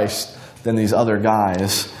of Christ than these other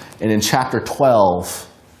guys. And in chapter 12,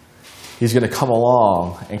 he's going to come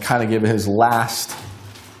along and kind of give his last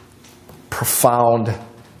profound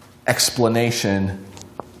explanation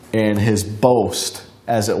and his boast,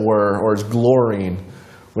 as it were, or his glorying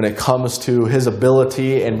when it comes to his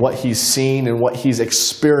ability and what he's seen and what he's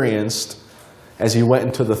experienced as he went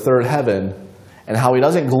into the third heaven, and how he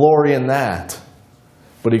doesn't glory in that,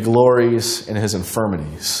 but he glories in his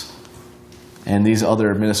infirmities. And these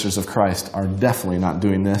other ministers of Christ are definitely not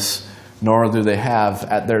doing this, nor do they have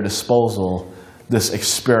at their disposal this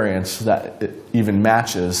experience that even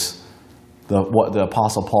matches what the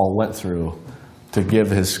Apostle Paul went through to give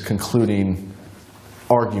his concluding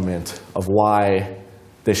argument of why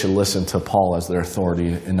they should listen to Paul as their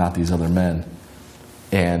authority and not these other men,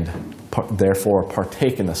 and therefore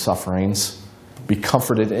partake in the sufferings, be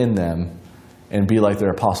comforted in them, and be like their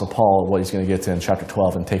Apostle Paul, what he's going to get to in chapter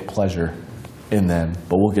 12, and take pleasure in them.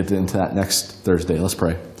 But we'll get into that next Thursday. Let's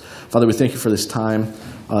pray. Father, we thank you for this time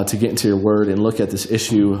to get into your word and look at this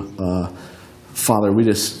issue Father, we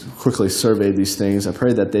just quickly surveyed these things. I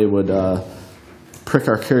pray that they would prick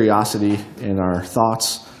our curiosity and our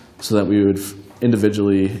thoughts so that we would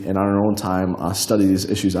individually and on our own time study these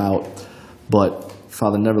issues out. But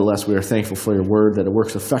Father, nevertheless, we are thankful for your word, that it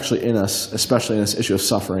works effectually in us, especially in this issue of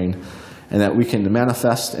suffering, and that we can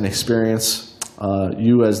manifest and experience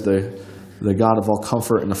you as the God of all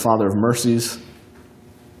comfort and the Father of mercies,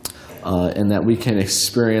 and that we can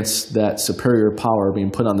experience that superior power being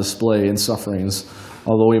put on display in sufferings,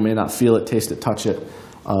 although we may not feel it, taste it, touch it,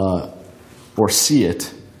 or see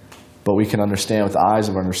it, but we can understand with the eyes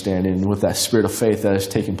of understanding, with that spirit of faith that is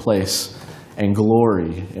taking place, and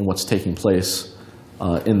glory in what's taking place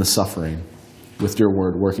in the suffering, with your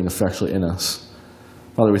word working effectually in us.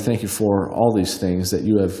 Father, we thank you for all these things that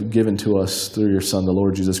you have given to us through your Son, the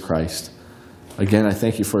Lord Jesus Christ. Again, I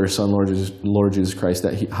thank you for your Son, Lord Jesus Christ,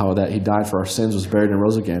 how he died for our sins, was buried, and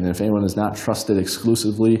rose again. And if anyone has not trusted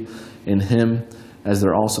exclusively in him as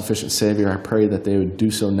their all-sufficient Savior, I pray that they would do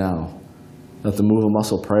so now. Let them move a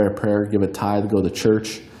muscle, pray a prayer, give a tithe, go to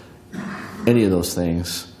church, any of those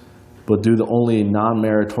things. But do the only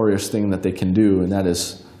non-meritorious thing that they can do, and that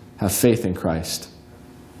is have faith in Christ.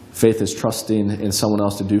 Faith is trusting in someone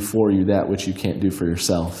else to do for you that which you can't do for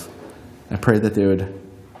yourself. I pray that they would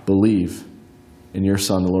believe in your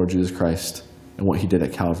Son, the Lord Jesus Christ, and what he did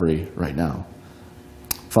at Calvary right now.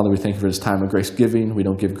 Father, we thank you for this time of grace giving. We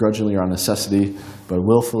don't give grudgingly or on necessity, but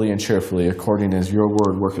willfully and cheerfully, according as your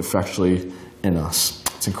word work effectually in us.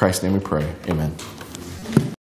 It's in Christ's name we pray. Amen.